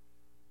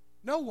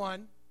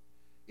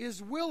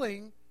is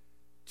willing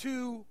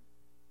to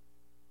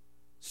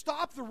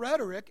stop the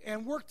rhetoric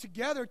and work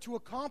together to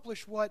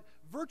accomplish what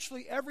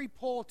virtually every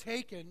poll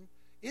taken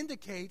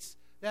indicates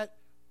that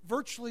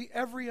virtually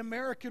every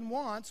American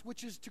wants,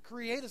 which is to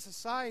create a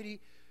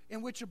society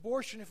in which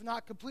abortion, if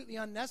not completely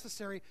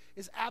unnecessary,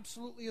 is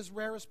absolutely as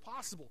rare as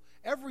possible.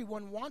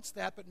 Everyone wants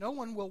that, but no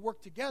one will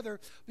work together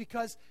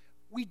because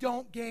we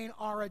don't gain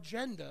our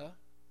agenda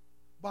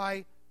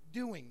by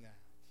doing that.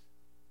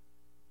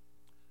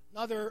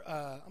 I'm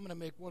going to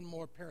make one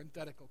more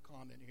parenthetical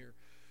comment here,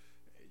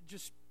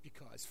 just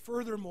because.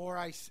 Furthermore,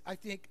 I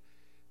think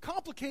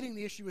complicating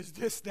the issue is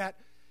this, that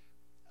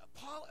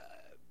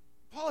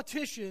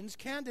politicians,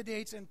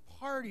 candidates, and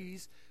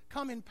parties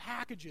come in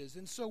packages.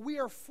 And so we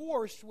are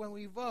forced, when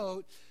we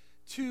vote,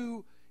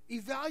 to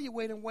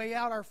evaluate and weigh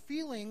out our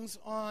feelings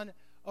on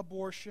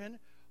abortion,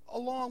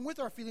 along with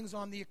our feelings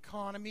on the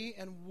economy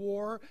and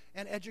war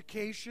and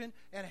education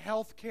and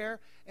health care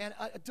and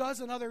a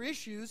dozen other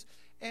issues.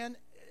 And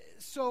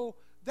so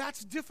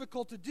that's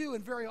difficult to do,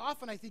 and very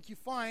often I think you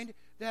find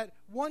that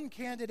one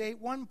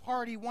candidate, one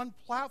party, one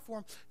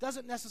platform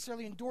doesn't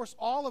necessarily endorse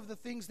all of the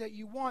things that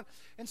you want.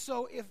 And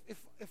so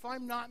if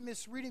I'm not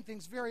misreading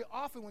things, very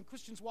often when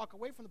Christians walk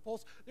away from the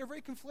polls, they're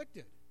very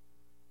conflicted.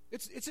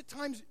 It's at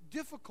times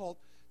difficult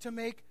to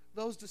make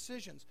those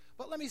decisions.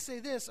 But let me say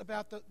this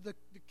about the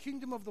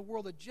kingdom of the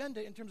world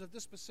agenda in terms of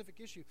this specific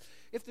issue.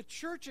 If the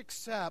church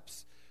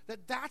accepts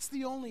that that's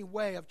the only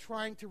way of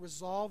trying to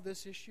resolve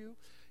this issue,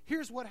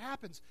 here's what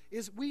happens,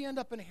 is we end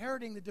up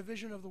inheriting the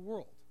division of the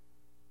world.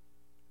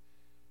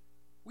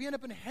 We end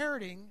up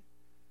inheriting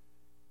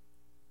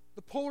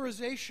the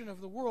polarization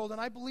of the world,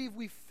 and I believe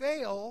we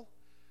fail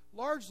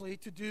largely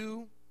to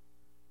do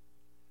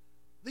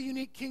the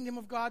unique kingdom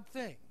of God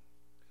thing.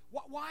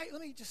 Why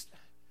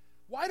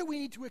do we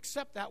need to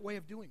accept that way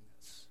of doing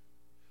this?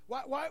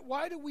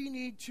 Why do we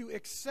need to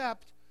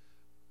accept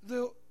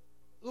the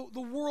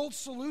world's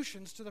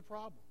solutions to the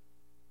problem?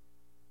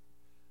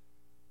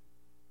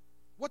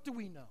 What do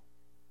we know?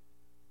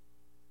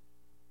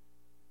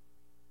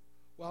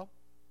 Well,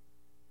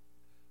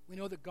 we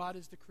know that God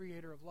is the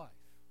creator of life,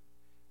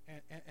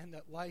 and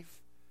that life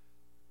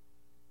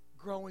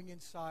growing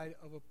inside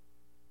of a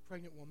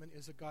pregnant woman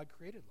is a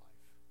God-created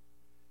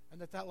life, and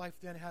that life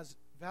then has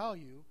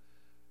value,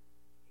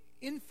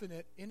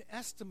 infinite,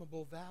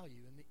 inestimable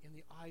value in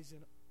the eyes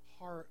and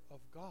heart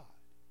of God.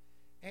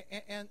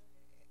 And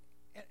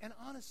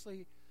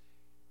honestly,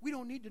 we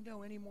don't need to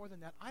know any more than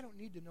that. I don't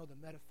need to know the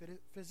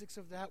metaphysics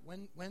of that.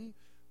 When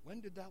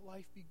did that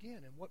life begin?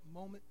 And what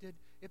moment did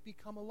it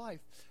become a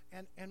life?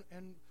 And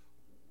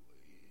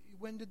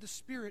when did the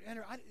Spirit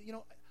enter?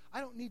 I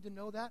don't need to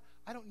know that.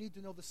 I don't need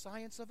to know the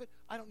science of it.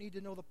 I don't need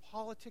to know the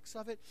politics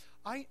of it.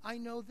 I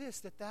know this,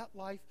 that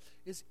life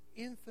is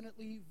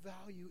infinitely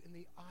value in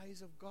the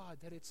eyes of God,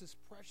 that it's as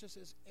precious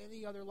as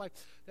any other life,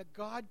 that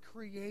God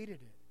created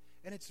it.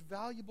 And it's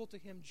valuable to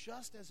Him,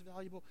 just as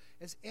valuable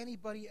as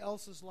anybody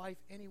else's life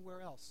anywhere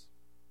else.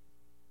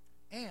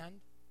 And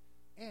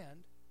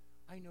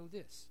I know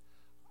this.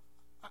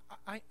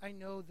 I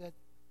know that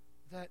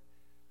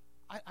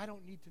I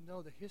don't need to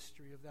know the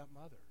history of that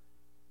mother.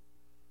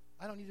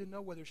 I don't need to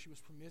know whether she was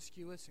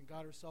promiscuous and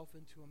got herself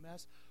into a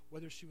mess,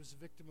 whether she was a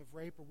victim of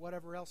rape or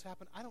whatever else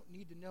happened. I don't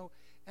need to know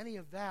any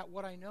of that.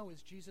 What I know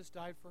is Jesus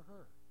died for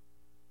her.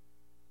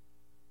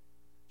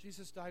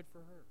 Jesus died for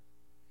her.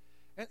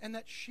 And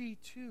that she,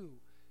 too,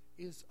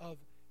 is of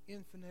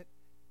infinite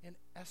and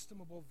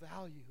estimable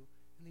value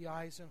in the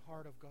eyes and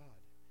heart of God.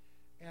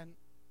 And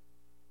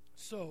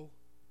so,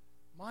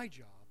 my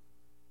job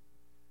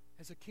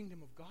as a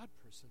kingdom of God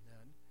person,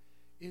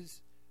 then,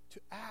 is to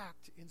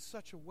act in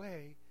such a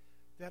way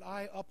that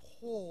I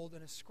uphold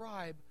and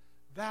ascribe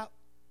that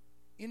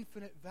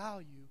infinite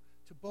value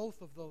to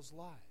both of those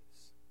lives.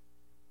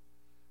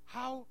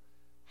 How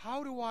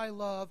do I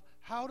love?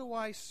 How do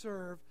I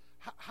serve?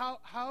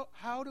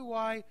 How do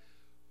I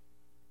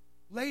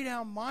lay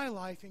down my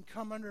life and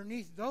come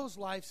underneath those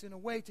lives in a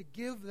way to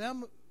give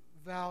them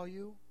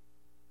value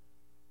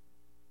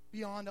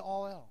beyond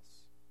all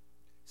else?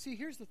 See,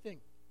 here's the thing.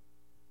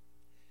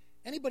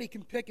 Anybody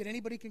can picket,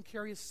 anybody can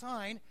carry a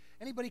sign,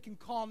 anybody can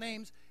call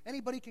names,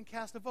 anybody can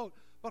cast a vote.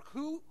 But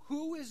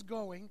who is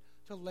going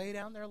to lay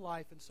down their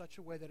life in such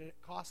a way that it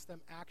costs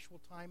them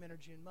actual time,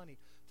 energy, and money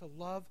to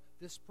love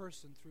this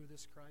person through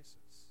this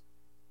crisis?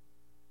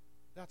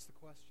 That's the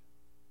question.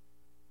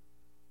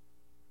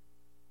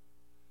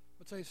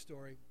 I'll tell you a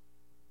story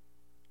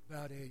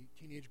about a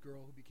teenage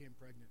girl who became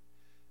pregnant.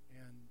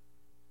 And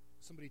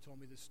somebody told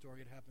me this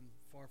story. It happened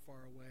far,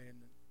 far away in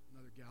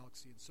another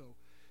galaxy. And so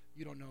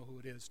you don't know who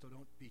it is, so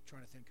don't be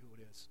trying to think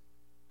who it is,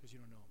 because you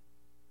don't know.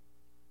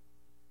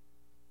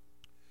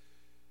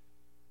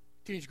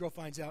 Teenage girl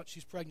finds out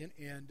she's pregnant,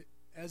 and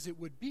as it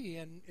would be,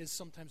 and is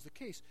sometimes the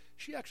case,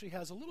 she actually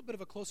has a little bit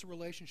of a closer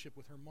relationship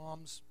with her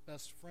mom's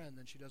best friend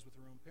than she does with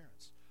her own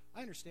parents.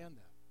 I understand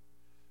that.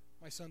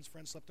 My son's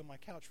friend slept on my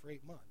couch for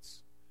 8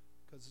 months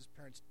because his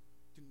parents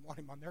didn't want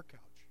him on their couch.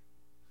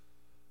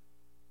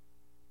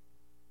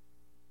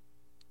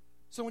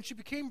 So when she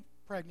became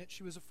pregnant,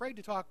 she was afraid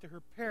to talk to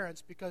her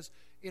parents because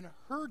in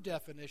her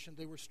definition,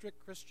 they were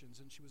strict Christians,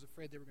 and she was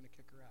afraid they were going to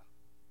kick her out.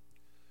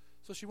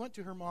 So she went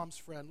to her mom's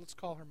friend. Let's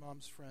call her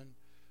mom's friend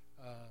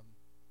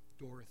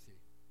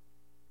Dorothy.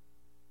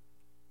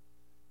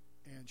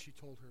 And she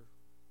told her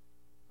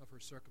of her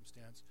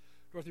circumstance.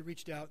 Dorothy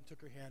reached out and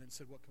took her hand and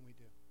said, "What can we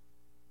do?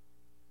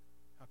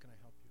 How can I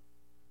help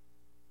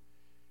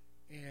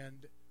you?"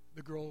 And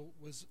the girl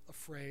was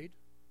afraid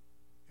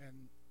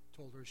and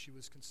told her she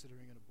was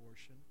considering an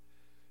abortion.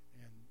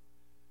 And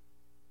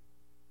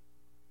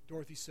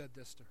Dorothy said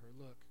this to her,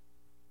 look,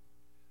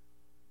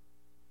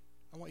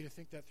 I want you to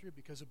think that through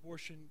because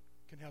abortion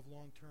can have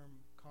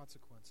long-term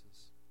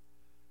consequences.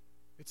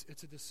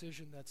 It's a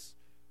decision that's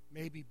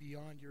maybe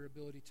beyond your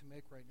ability to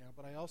make right now,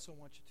 but I also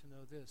want you to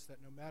know this,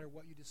 that no matter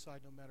what you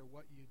decide, no matter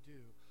what you do,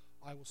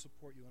 I will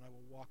support you and I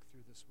will walk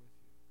through this with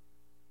you.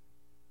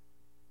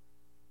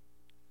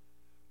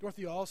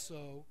 Dorothy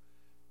also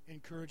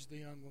encouraged the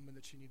young woman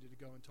that she needed to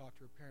go and talk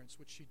to her parents,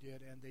 which she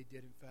did, and they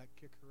did, in fact,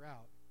 kick her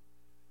out.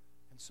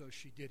 And so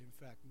she did, in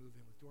fact, move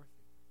in with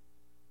Dorothy.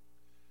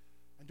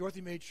 And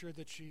Dorothy made sure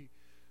that she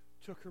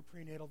took her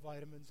prenatal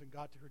vitamins and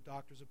got to her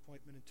doctor's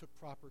appointment and took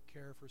proper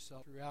care of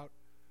herself throughout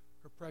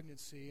her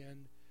pregnancy.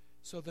 And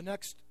so the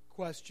next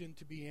question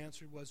to be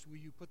answered was, will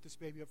you put this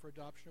baby up for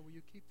adoption or will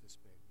you keep this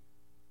baby?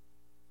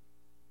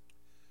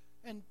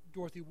 And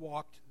Dorothy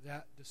walked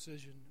that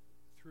decision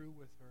through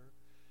with her.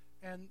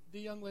 And the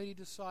young lady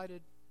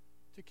decided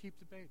to keep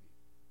the baby.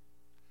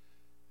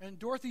 And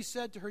Dorothy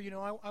said to her,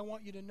 I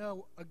want you to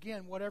know,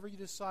 again, whatever you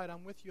decide,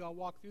 I'm with you. I'll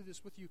walk through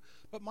this with you.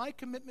 But my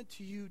commitment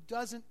to you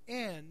doesn't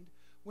end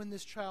when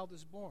this child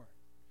is born.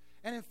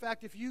 And in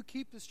fact, if you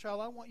keep this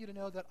child, I want you to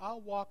know that I'll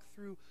walk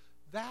through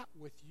that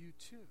with you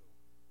too.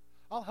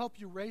 I'll help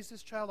you raise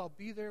this child. I'll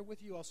be there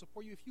with you. I'll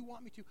support you. If you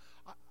want me to,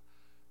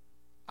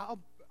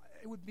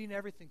 it would mean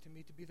everything to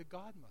me to be the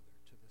godmother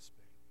to this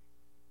baby.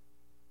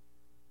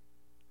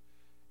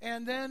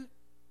 And then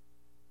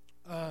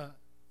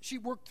she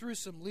worked through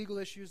some legal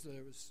issues.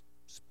 There was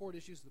support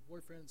issues, the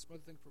boyfriend and some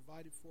other things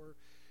provided for her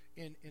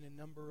in a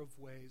number of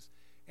ways.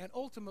 And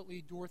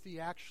ultimately, Dorothy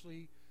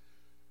actually,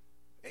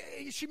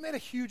 she made a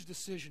huge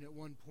decision at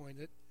one point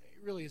that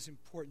really is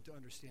important to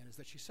understand, is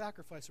that she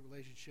sacrificed a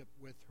relationship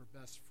with her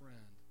best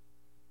friend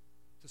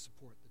to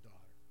support the daughter.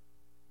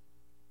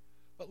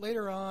 But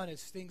later on,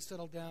 as things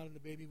settled down and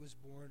the baby was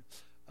born,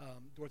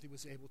 Dorothy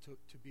was able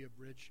to be a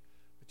bridge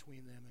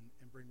between them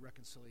and bring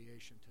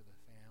reconciliation to the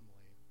family.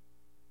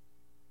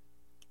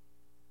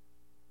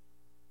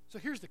 So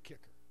here's the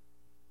kicker.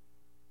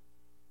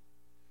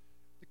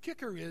 The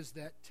kicker is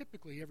that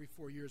typically every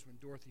 4 years when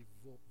Dorothy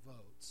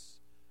votes,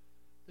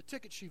 the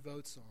ticket she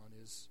votes on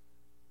is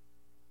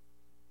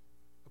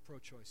a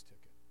pro-choice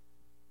ticket.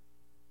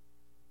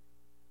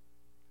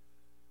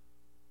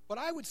 But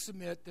I would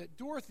submit that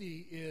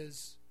Dorothy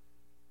is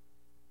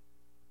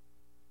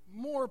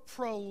more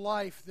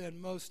pro-life than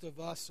most of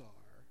us are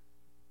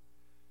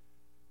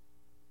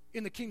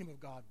in the kingdom of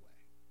God way.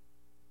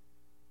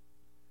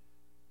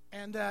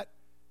 And that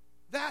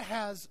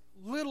has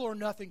little or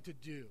nothing to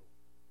do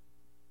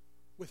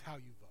with how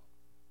you vote.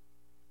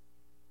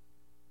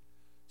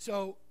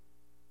 So,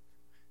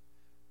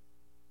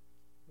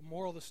 the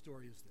moral of the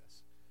story is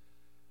this.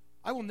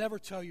 I will never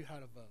tell you how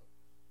to vote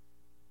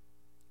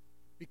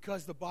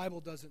because the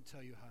Bible doesn't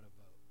tell you how to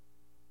vote.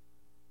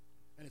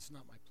 And it's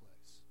not my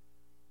place.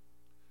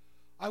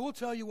 I will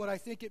tell you what I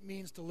think it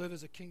means to live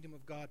as a kingdom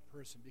of God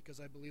person because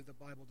I believe the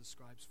Bible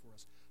describes for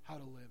us how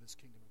to live as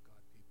kingdom of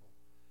God people.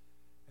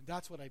 And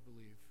that's what I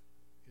believe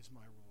is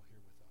my role here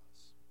with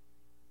us.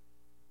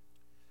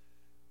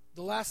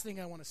 The last thing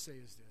I want to say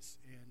is this,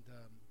 and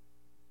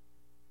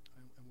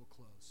we'll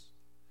close.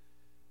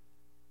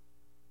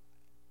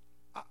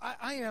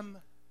 I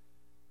am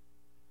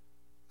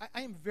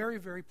very,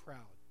 very proud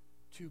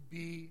to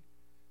be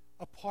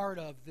a part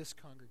of this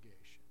congregation.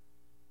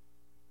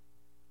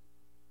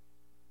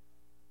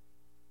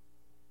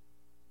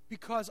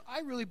 Because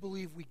I really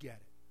believe we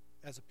get it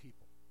as a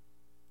people.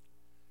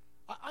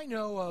 I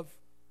know of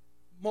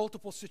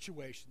multiple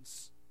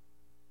situations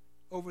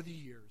over the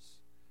years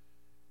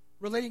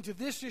relating to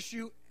this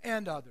issue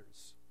and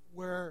others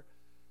where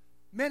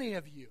many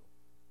of you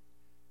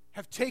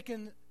have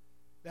taken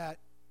that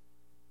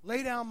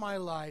lay down my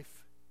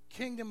life,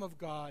 kingdom of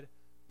God,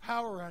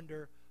 power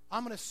under,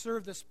 I'm going to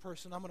serve this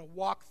person, I'm going to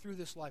walk through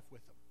this life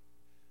with them.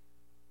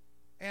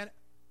 And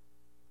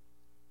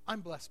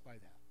I'm blessed by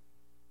that.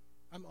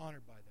 I'm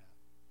honored by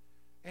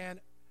that. And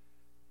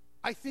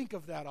I think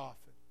of that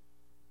often.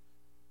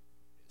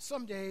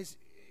 Some days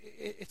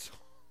it's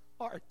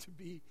hard to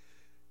be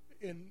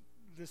in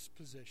this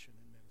position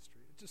in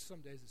ministry. Just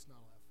some days it's not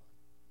a lot of fun.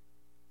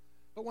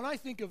 But when I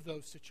think of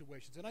those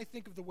situations, and I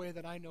think of the way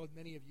that I know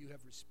many of you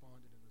have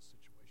responded in those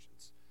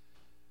situations,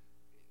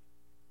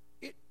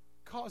 it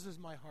causes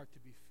my heart to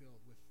be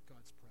filled with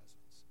God's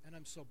presence. And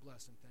I'm so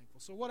blessed and thankful.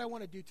 So what I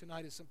want to do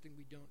tonight is something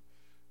we don't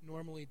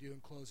normally do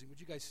in closing. Would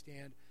you guys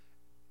stand?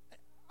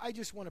 I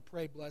just want to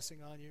pray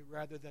blessing on you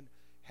rather than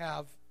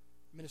have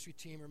ministry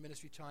team or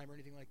ministry time or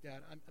anything like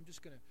that. I'm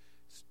just going to,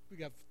 we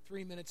have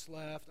 3 minutes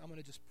left. I'm going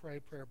to just pray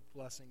a prayer of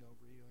blessing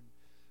over you and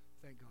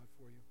thank God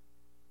for you.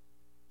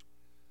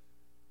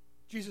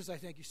 Jesus, I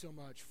thank you so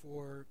much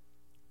for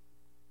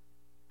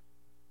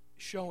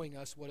showing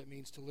us what it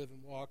means to live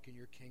and walk in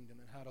your kingdom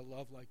and how to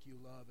love like you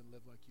love and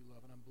live like you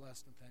love. And I'm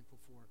blessed and thankful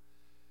for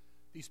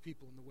these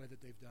people and the way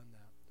that they've done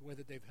that, the way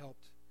that they've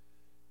helped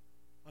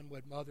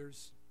unwed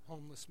mothers,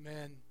 homeless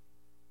men,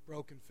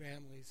 broken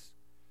families,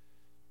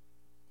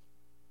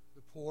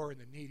 the poor and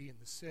the needy and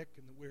the sick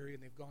and the weary,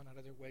 and they've gone out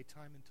of their way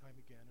time and time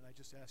again. And I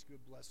just ask you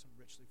to bless them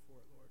richly for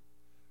it, Lord,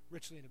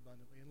 richly and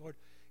abundantly. And Lord,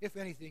 if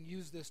anything,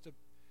 use this to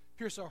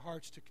pierce our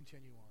hearts to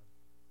continue on,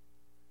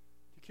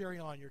 to carry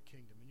on your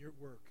kingdom and your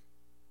work.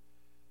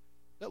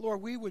 That,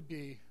 Lord, we would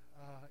be,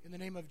 in the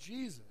name of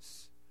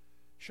Jesus,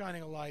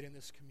 shining a light in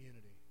this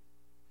community,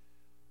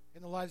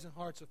 in the lives and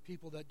hearts of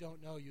people that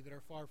don't know you, that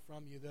are far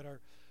from you, that are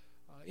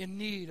in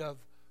need of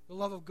the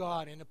love of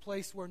God, in a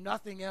place where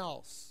nothing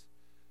else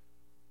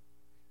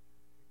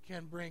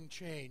can bring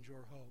change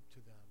or hope to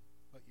them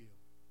but you.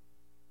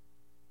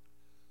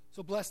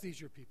 So bless these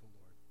your people,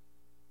 Lord.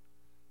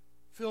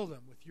 Fill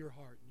them with your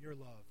heart and your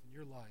love and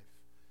your life.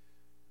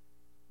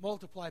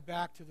 Multiply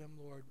back to them,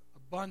 Lord,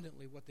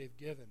 abundantly what they've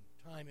given,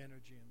 time,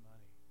 energy, and money.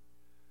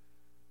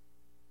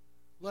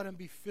 Let them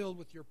be filled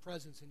with your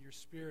presence and your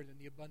spirit and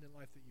the abundant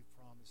life that you've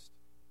promised.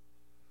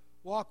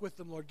 Walk with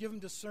them, Lord. Give them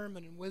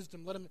discernment and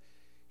wisdom. Let them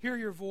hear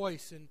your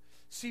voice and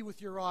see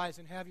with your eyes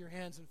and have your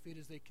hands and feet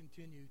as they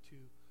continue to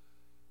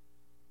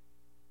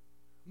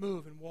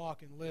move and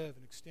walk and live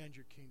and extend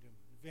your kingdom,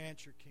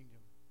 advance your kingdom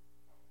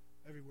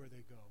everywhere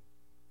they go.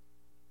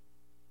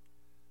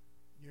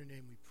 In your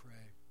name we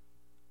pray.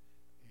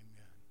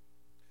 Amen.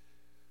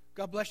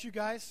 God bless you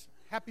guys.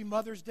 Happy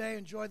Mother's Day.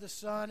 Enjoy the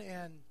sun,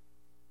 and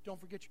don't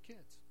forget your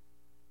kids.